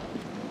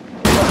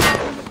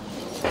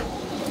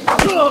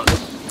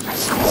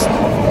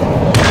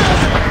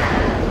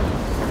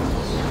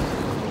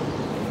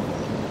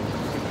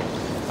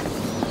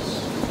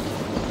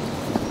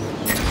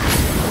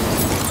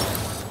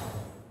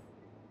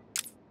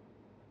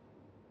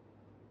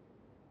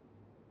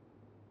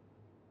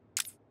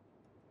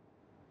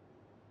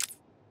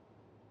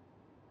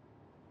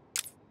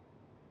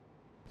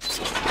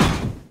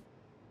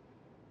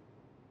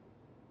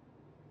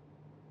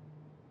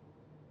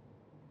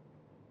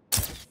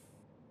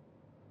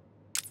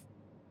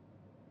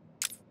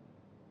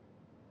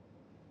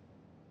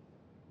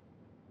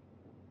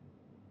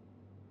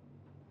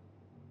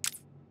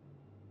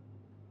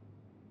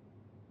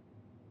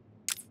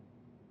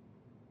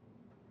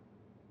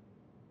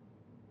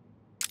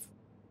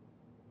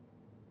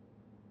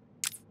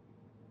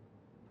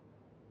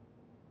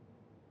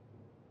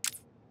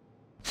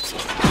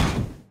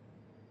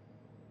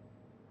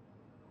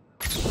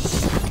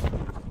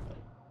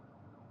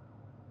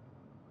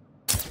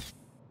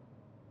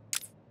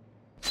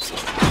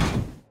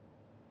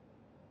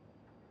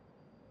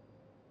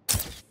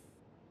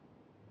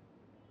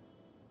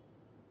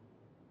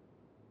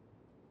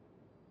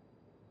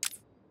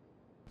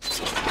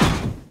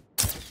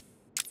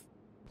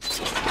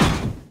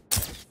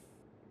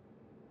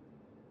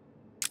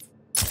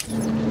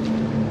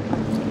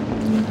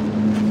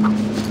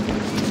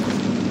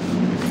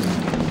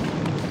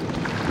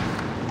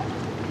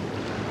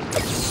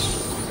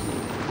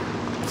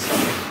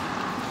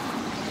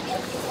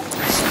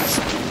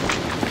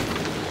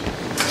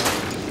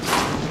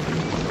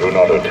 Do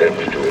not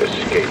attempt to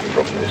escape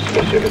from this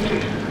facility.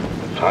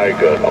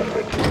 Tiger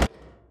operative.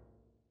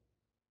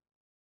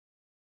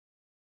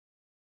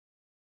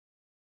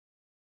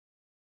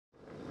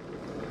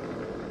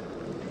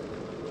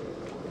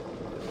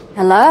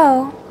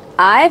 Hello?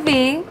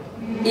 Ivy?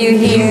 You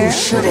here? You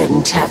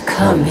shouldn't have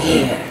come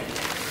here.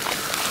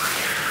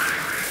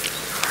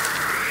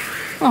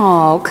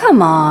 Oh,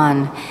 come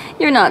on.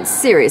 You're not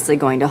seriously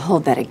going to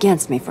hold that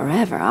against me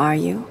forever, are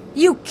you?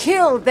 You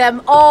killed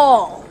them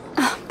all!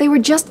 They were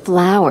just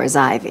flowers,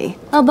 Ivy.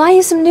 I'll buy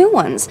you some new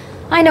ones.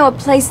 I know a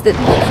place that...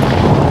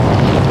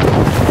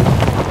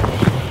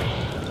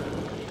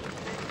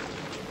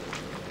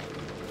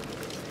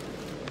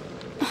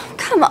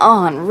 Come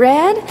on,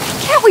 Red.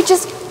 Can't we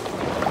just...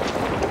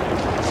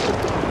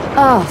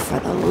 Oh, for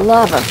the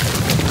love of...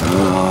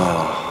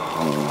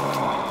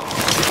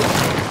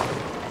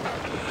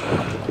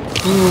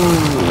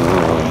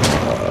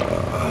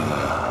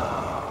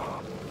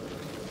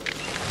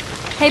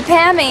 Hey,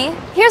 Pammy,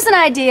 here's an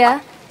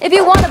idea. If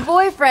you want a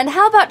boyfriend,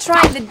 how about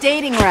trying the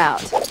dating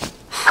route?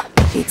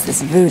 Eats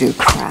this voodoo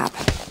crap.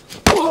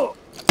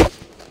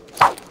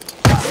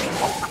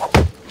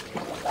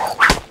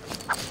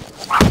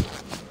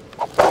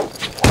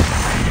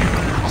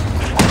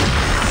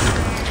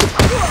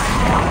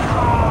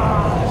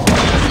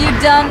 You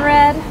done,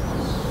 Red?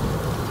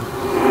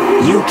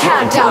 You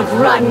can't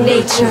outrun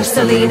nature,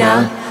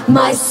 Selena.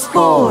 My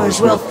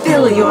spores will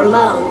fill your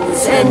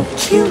lungs and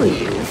kill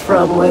you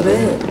from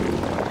within.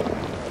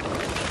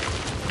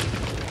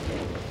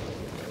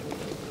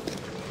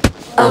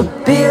 A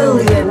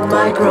billion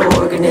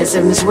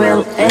microorganisms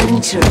will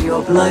enter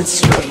your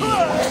bloodstream.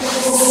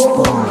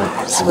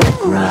 Spores will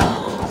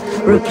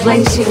grow,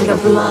 replacing the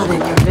blood in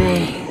your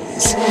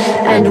veins.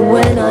 And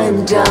when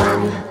I'm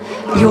done,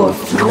 your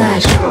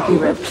flesh will be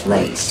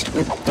replaced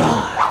with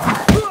bark.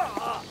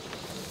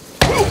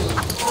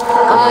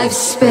 I've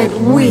spent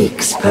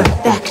weeks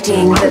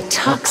perfecting the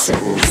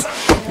toxins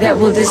that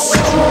will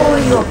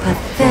destroy your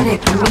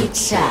pathetic meat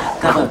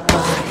sack of a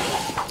body.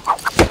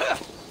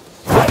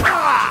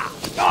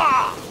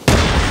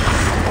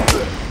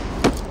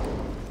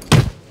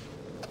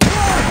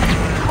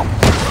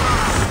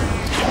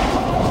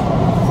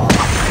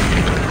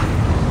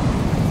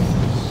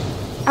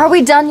 Are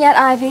we done yet,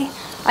 Ivy?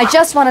 I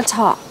just want to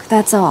talk,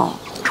 that's all.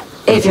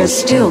 If you're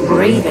still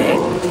breathing,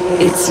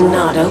 it's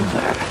not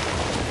over.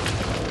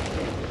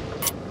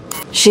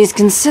 She's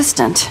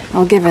consistent,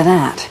 I'll give her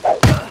that.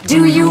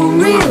 Do you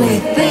really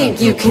think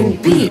you can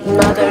beat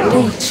Mother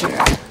Nature?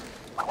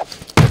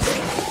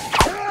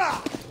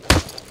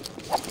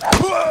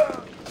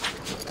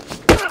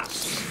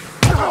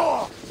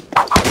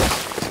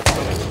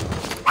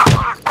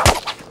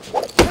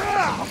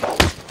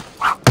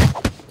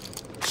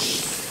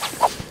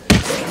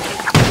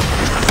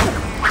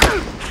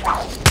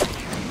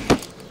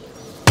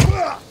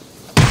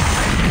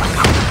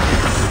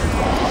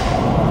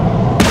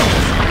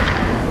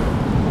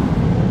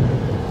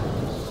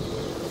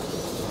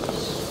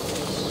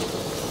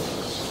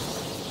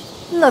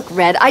 Look,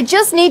 Red, I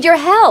just need your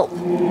help.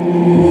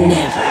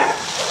 Never.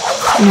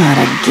 Not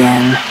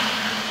again.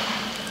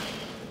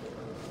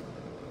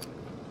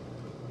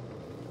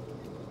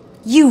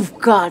 You've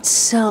got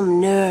some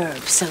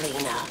nerve,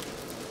 Selena.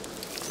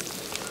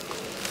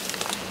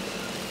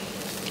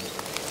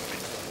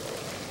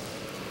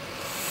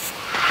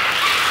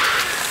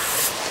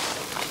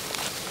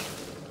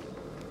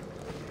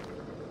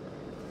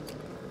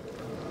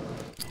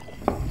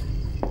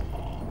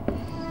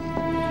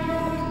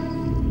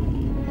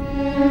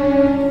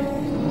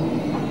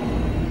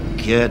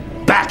 Get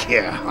back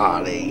here,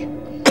 Harley.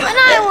 But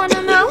I want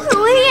to know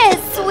who he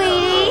is,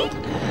 sweetie.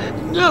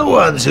 No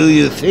one's who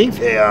you think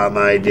they are,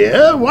 my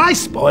dear. Why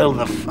spoil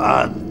the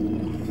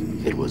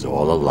fun? It was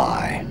all a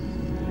lie.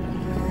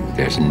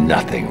 There's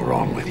nothing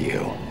wrong with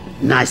you.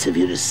 Nice of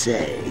you to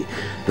say,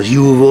 but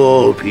you of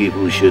all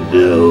people should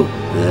know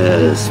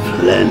there's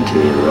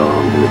plenty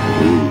wrong with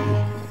me.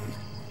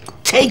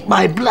 Take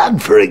my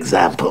blood, for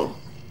example.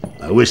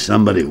 I wish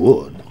somebody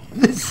would.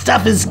 This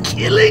stuff is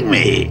killing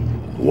me.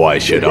 Why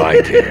should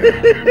I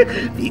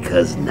care?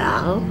 Because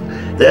now,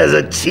 there's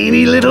a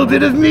teeny little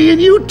bit of me in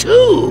you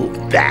too,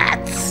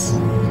 Bats.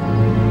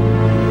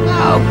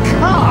 Oh,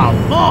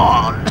 come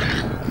on.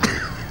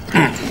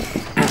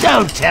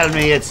 Don't tell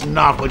me it's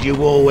not what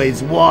you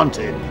always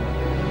wanted.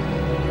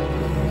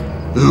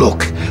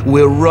 Look,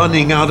 we're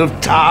running out of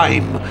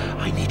time.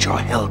 I need your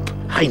help.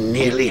 I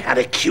nearly had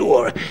a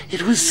cure.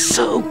 It was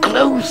so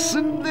close,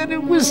 and then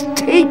it was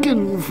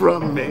taken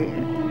from me.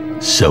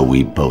 So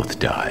we both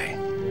die.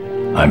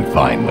 I'm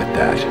fine with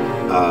that.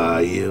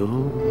 Are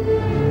you?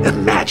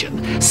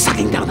 Imagine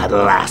sucking down that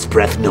last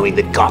breath knowing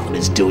that Gotham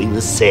is doing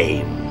the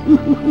same.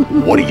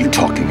 What are you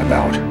talking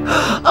about?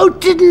 Oh,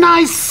 didn't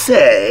I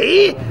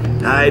say?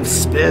 I've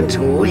spent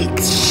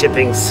weeks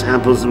shipping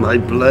samples of my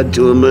blood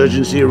to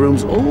emergency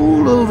rooms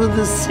all over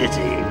the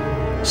city.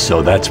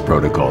 So that's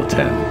Protocol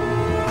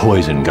 10.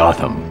 Poison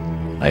Gotham.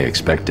 I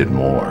expected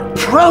more.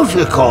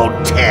 Protocol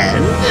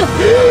 10?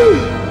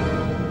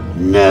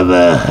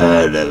 Never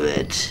heard of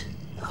it.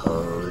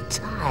 Hold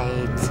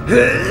tight.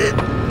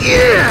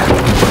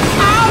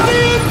 I'll be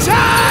in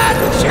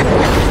touch!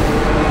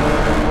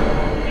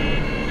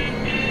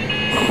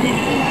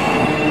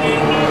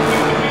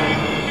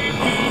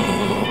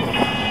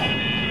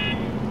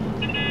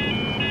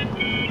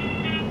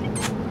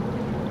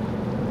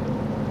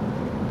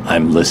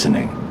 I'm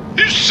listening.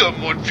 Is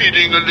someone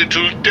feeling a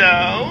little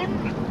down?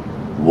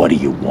 What do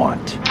you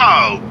want?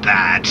 Oh,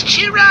 Bat,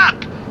 cheer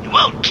up. It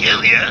won't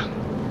kill you.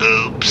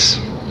 Oops.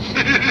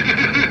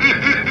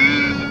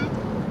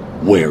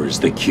 Where is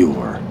the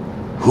cure?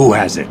 Who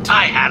has it?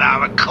 I had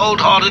our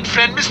cold-hearted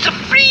friend Mr.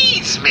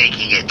 Freeze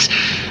making it,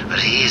 but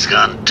he's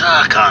gone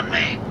dark on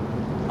me.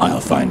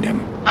 I'll find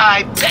him.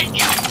 I bet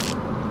you.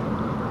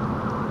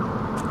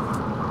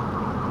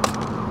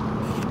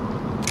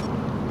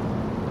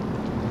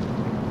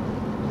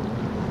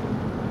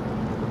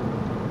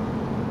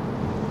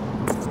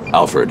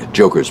 Alfred,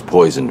 Joker's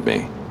poisoned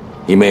me.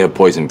 He may have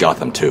poisoned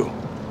Gotham too.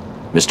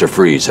 Mr.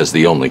 Freeze has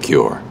the only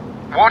cure.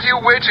 What are you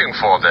waiting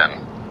for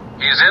then?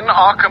 He's in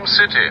Arkham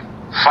City.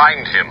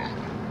 Find him.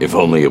 If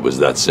only it was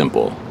that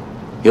simple.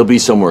 He'll be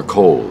somewhere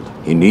cold.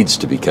 He needs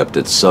to be kept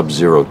at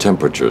sub-zero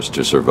temperatures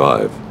to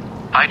survive.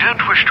 I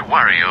don't wish to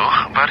worry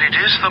you, but it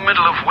is the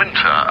middle of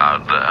winter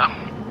out there.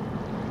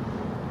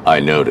 I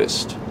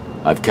noticed.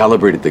 I've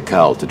calibrated the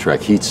cowl to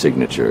track heat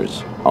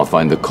signatures. I'll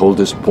find the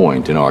coldest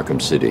point in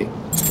Arkham City.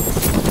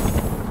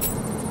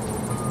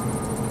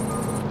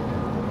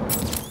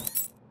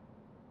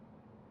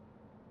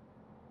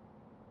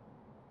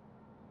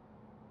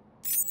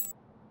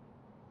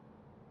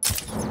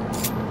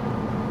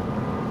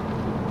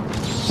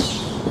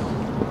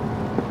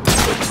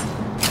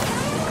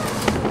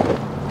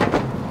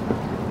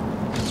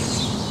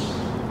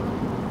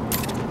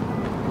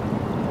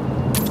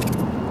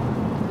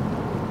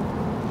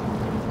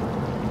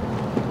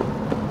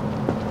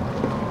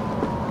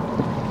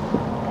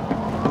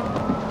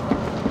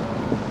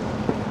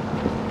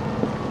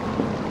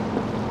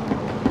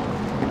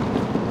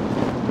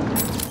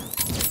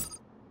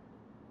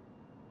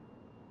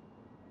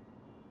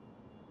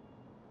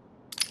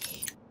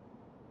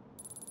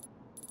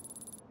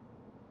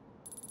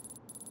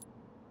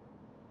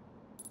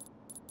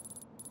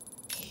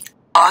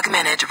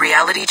 Augmented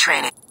reality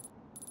training.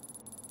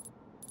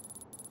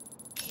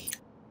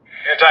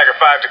 Tiger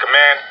 5 to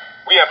command.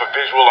 We have a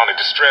visual on a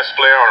distress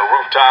flare on a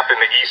rooftop in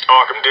the East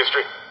Arkham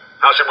district.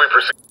 How should we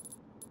proceed?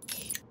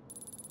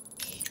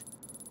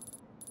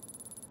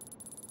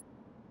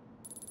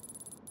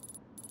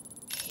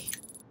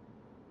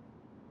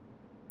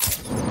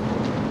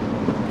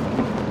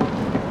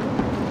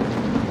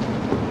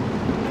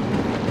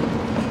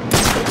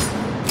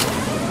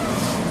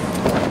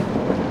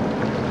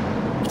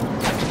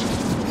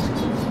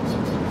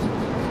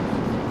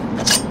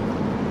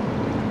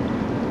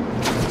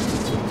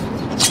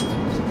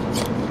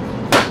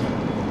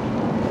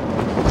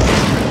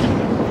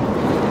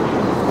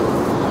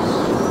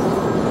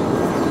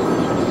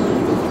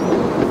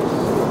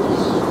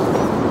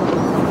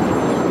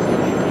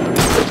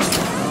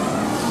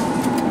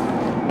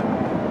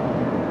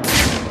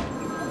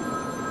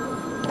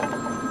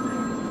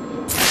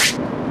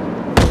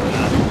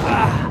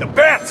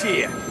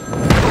 Here.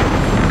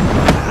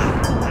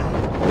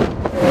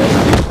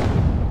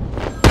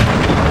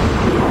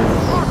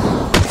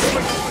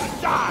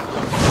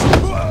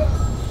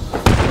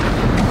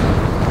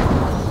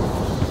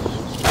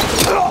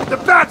 The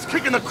bat's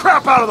kicking the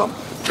crap out of them!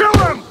 Kill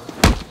him!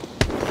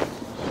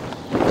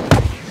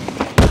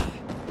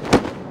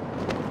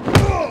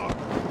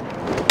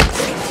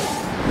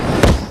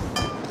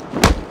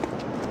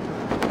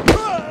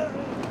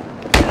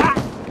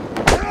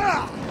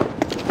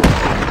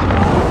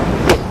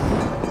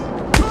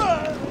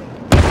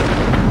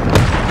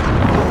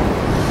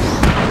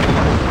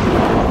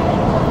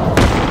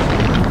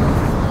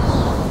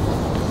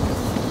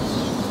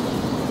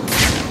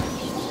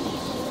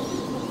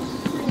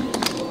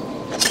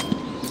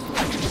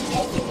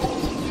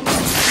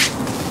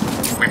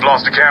 We've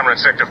lost a camera in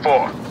Sector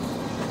 4.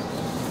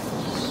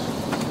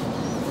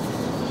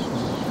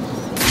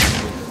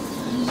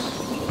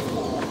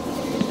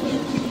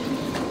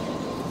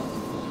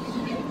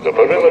 The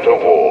perimeter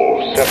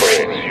wall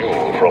separates you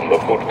from the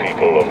good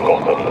people of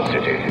Gotham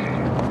City.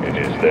 It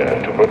is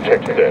there to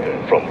protect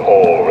them from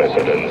all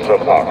residents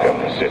of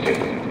Arkham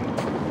City.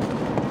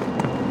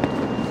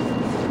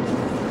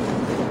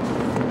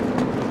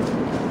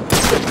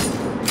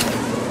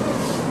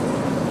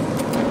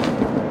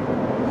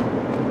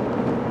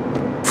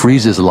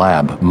 Freeze's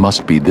lab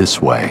must be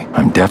this way.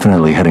 I'm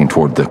definitely heading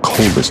toward the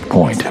coldest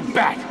point. Oh,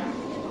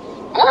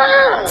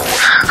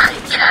 I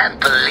can't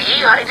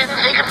believe I didn't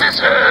think of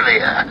this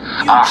earlier.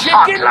 A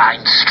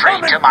hotline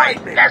straight to my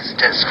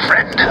bestest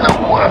friend in the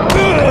world.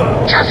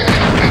 Just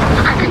think,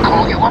 I can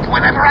call you up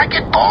whenever I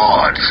get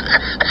bored.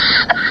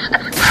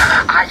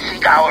 I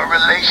think our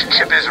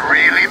relationship is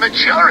really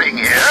maturing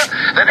here.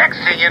 The next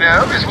thing you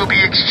know is we'll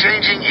be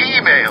exchanging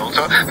emails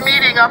or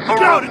meeting up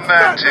for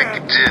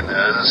romantic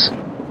dinners.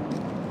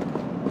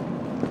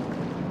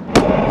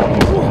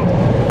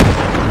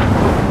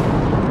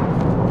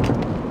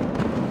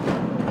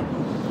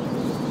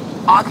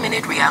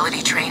 Augmented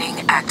reality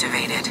training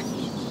activated.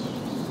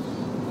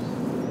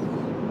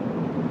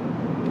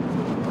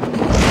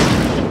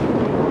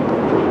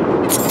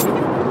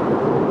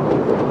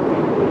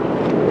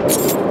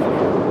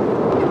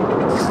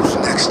 Who's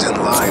next in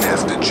line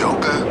after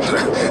Joker?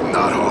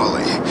 Not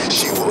Harley.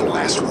 She won't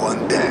last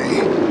one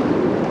day.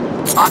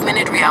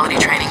 Augmented reality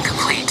training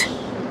complete.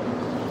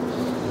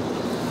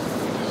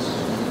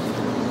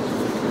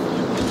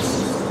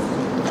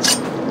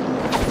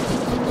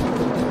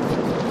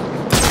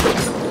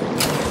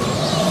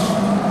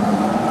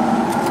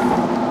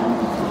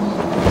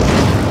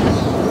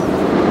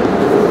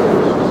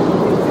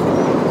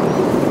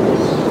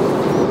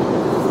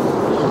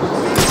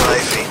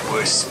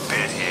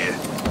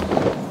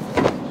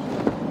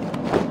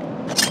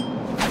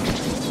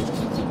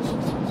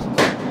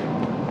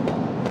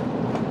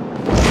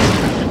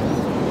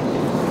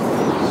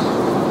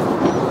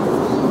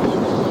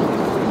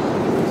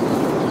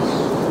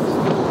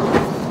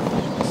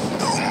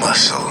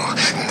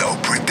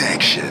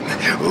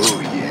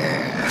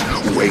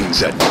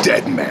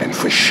 dead man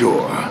for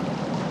sure.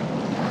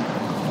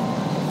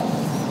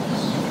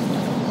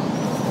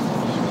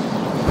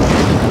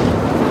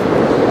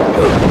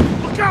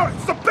 Look out!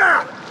 It's the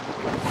bat!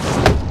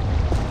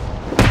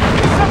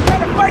 There's some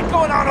kind of fight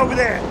going on over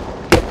there!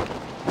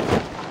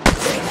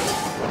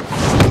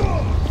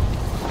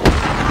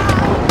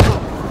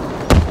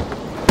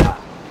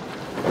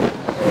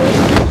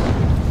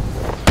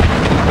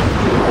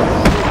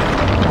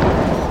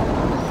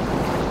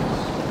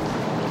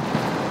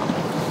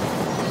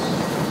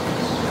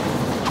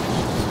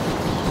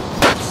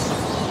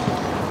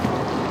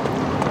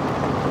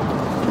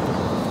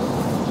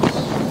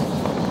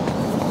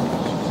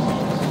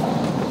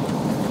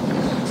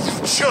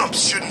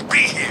 Chumps shouldn't be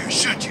here,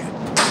 should you?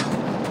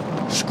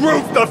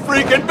 Screw the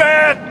freaking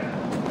bat!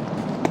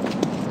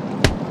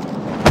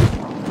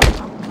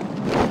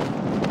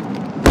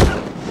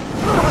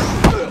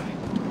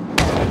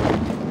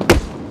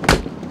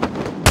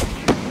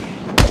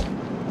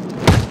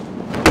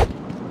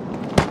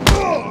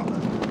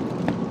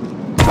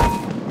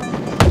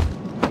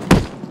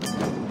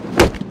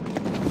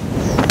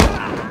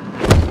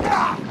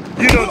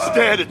 You don't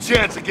stand a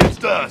chance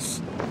against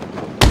us.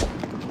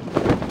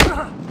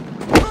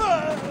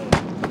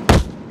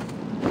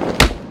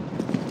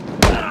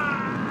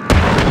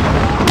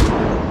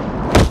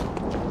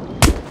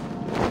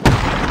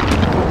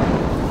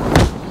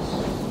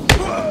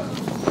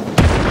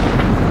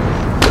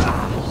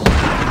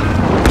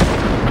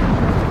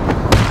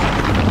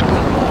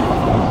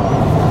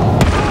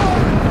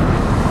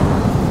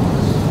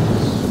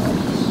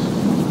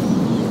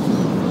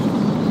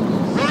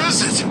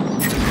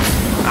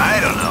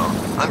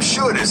 I'm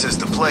sure this is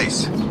the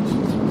place.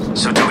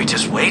 So do we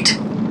just wait?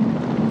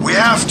 We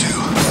have to.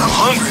 I'm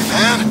hungry,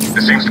 man.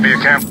 This seems to be a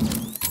camp.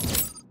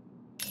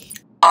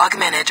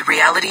 Augmented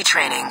reality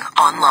training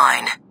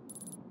online.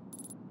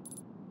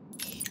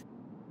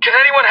 Can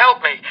anyone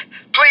help me?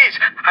 Please,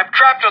 I'm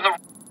trapped on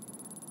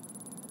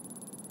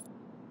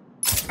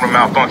the...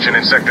 Malfunction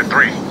in Sector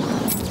 3.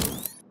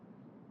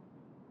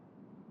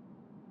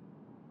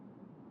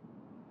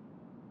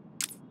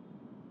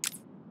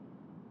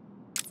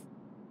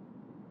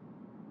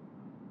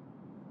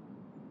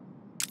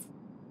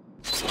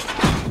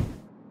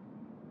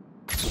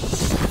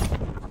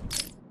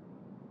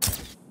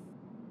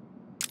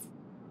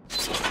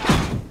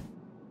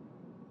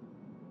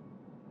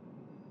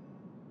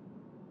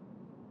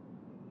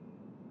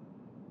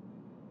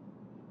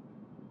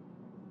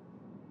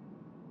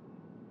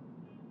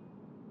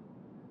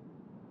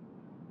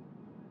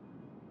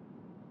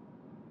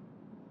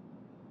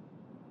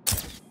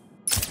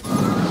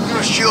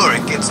 Sure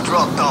it gets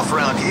dropped off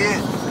around here.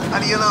 How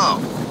do you know?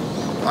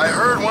 I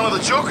heard one of the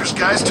Joker's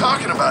guys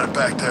talking about it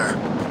back there.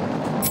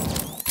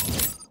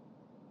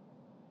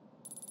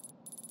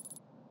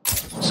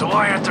 So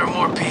why aren't there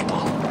more people?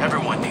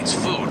 Everyone needs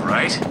food,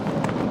 right?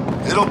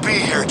 It'll be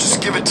here,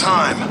 just give it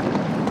time.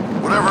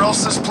 Whatever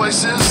else this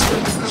place is,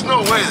 there's no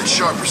way that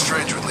Sharp or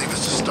Strange would leave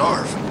us to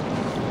starve.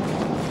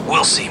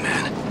 We'll see,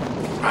 man.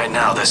 Right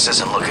now, this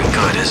isn't looking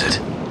good, is it?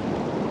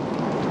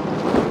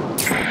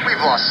 We've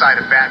lost sight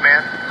of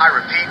Batman. I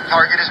repeat,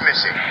 target is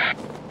missing.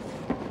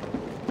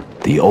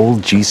 The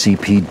old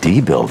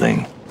GCPD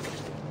building.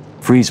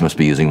 Freeze must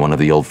be using one of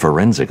the old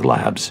forensic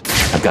labs.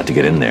 I've got to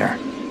get in there.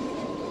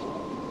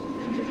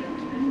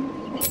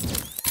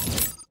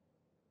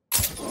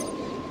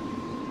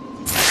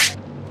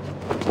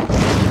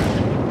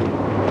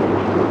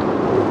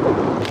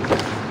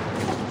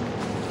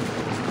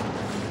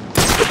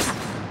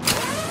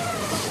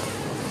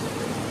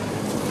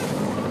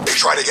 They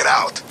try to get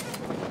out.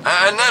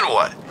 And then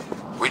what?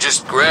 We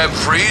just grab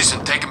Freeze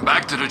and take him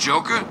back to the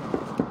Joker?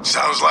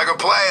 Sounds like a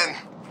plan.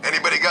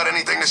 Anybody got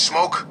anything to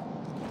smoke?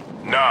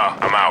 Nah,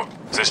 I'm out.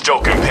 Since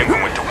Joker and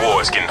Penguin went to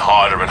war, it's getting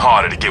harder and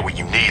harder to get what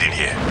you need in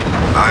here.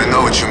 I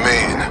know what you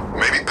mean.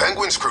 Maybe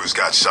Penguin's crew's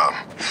got some.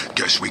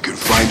 Guess we could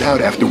find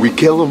out after we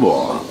kill them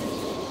all.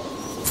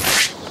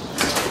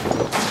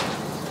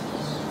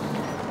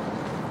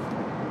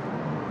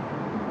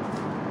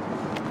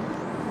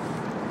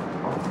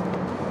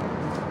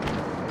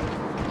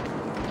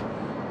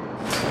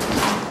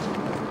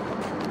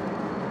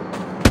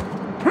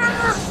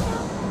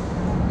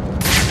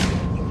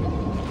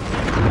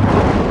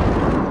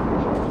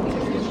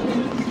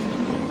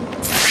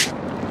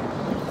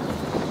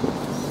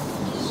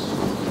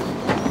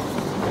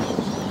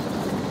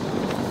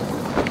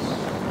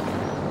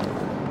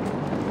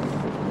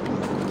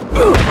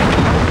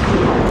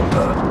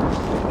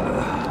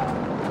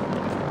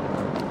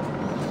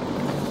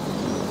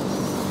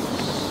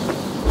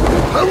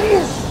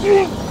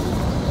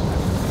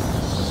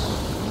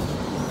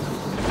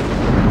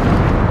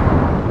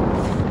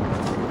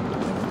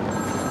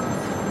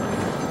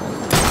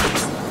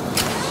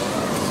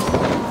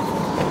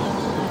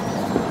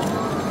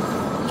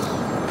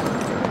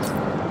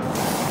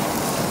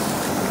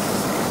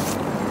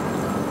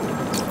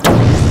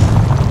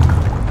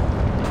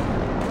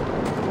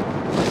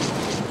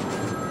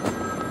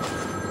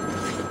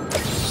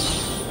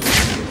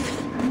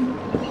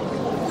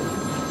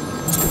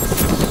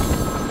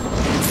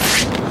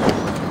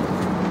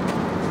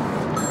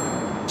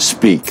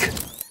 Speak.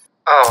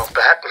 Oh,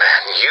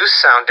 Batman, you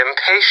sound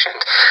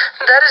impatient.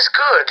 That is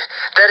good.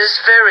 That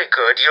is very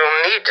good.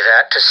 You'll need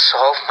that to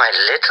solve my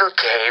little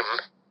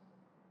game.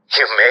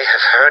 You may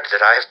have heard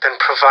that I have been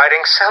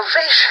providing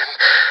salvation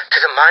to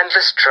the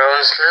mindless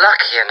drones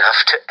lucky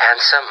enough to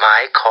answer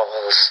my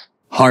calls.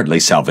 Hardly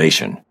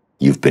salvation.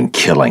 You've been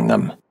killing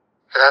them.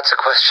 That's a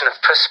question of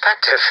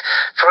perspective.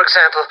 For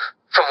example,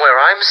 from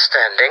where I'm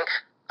standing,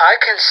 I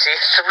can see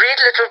 3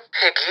 little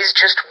piggies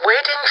just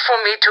waiting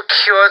for me to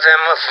cure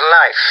them of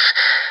life.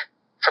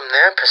 From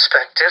their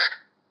perspective,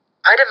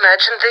 I'd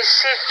imagine they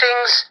see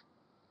things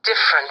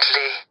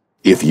differently.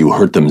 If you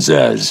hurt them,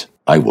 Zez,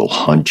 I will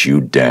hunt you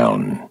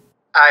down.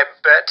 I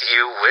bet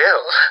you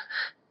will.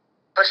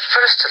 But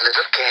first, a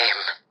little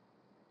game.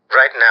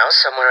 Right now,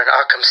 somewhere in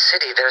Arkham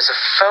City, there's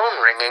a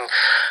phone ringing.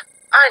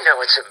 I know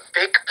it's a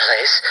big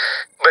place,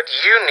 but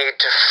you need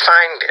to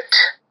find it.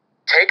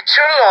 Take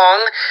too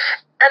long,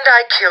 and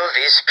I kill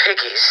these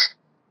piggies.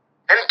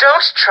 And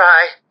don't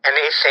try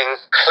anything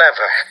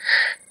clever.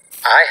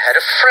 I had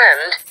a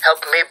friend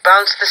help me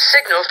bounce the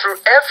signal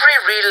through every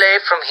relay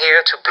from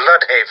here to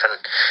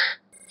Bloodhaven.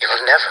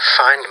 You'll never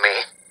find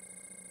me.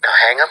 Now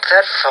hang up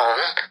that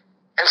phone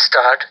and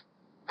start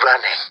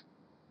running.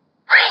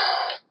 Ring,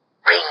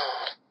 ring,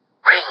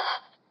 ring,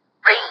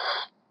 ring.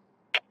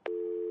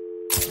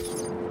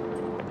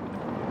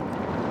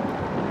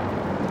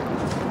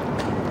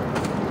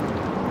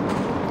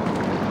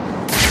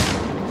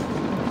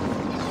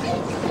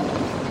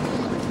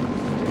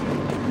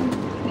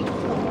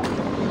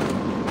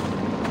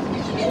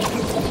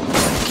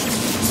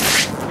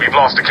 We've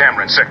lost a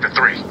camera in Sector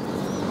 3.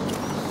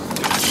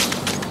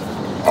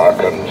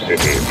 Arkham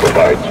City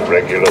provides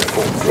regular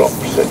food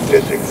drops at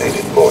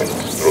designated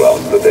points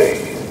throughout the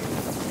day.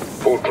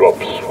 Food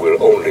drops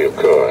will only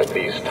occur at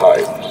these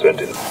times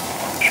and in...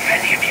 If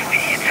any of you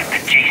idiots at the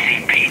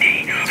JCPD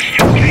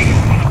still take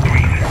over the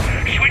breather,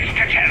 switch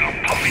to channel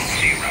Puffin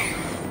 0.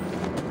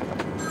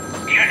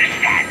 You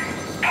understand?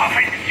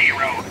 Puffin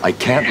 0. I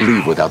can't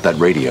leave without that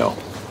radio.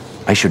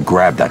 I should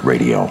grab that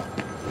radio.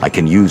 I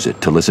can use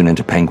it to listen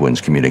into Penguin's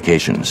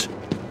communications.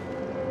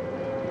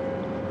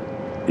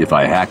 If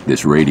I hack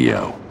this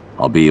radio,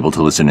 I'll be able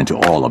to listen into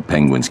all of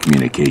Penguin's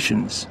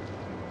communications.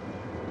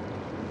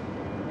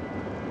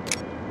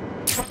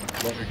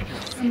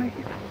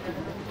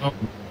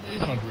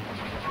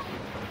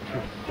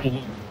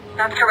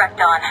 That's correct,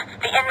 Don.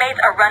 The inmates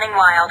are running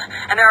wild,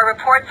 and there are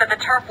reports that the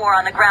turf war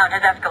on the ground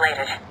has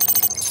escalated.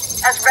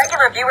 As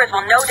regular viewers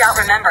will no doubt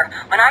remember,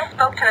 when I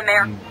spoke to the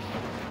mayor...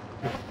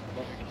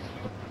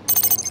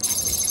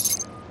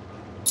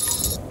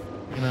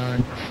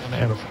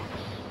 I'm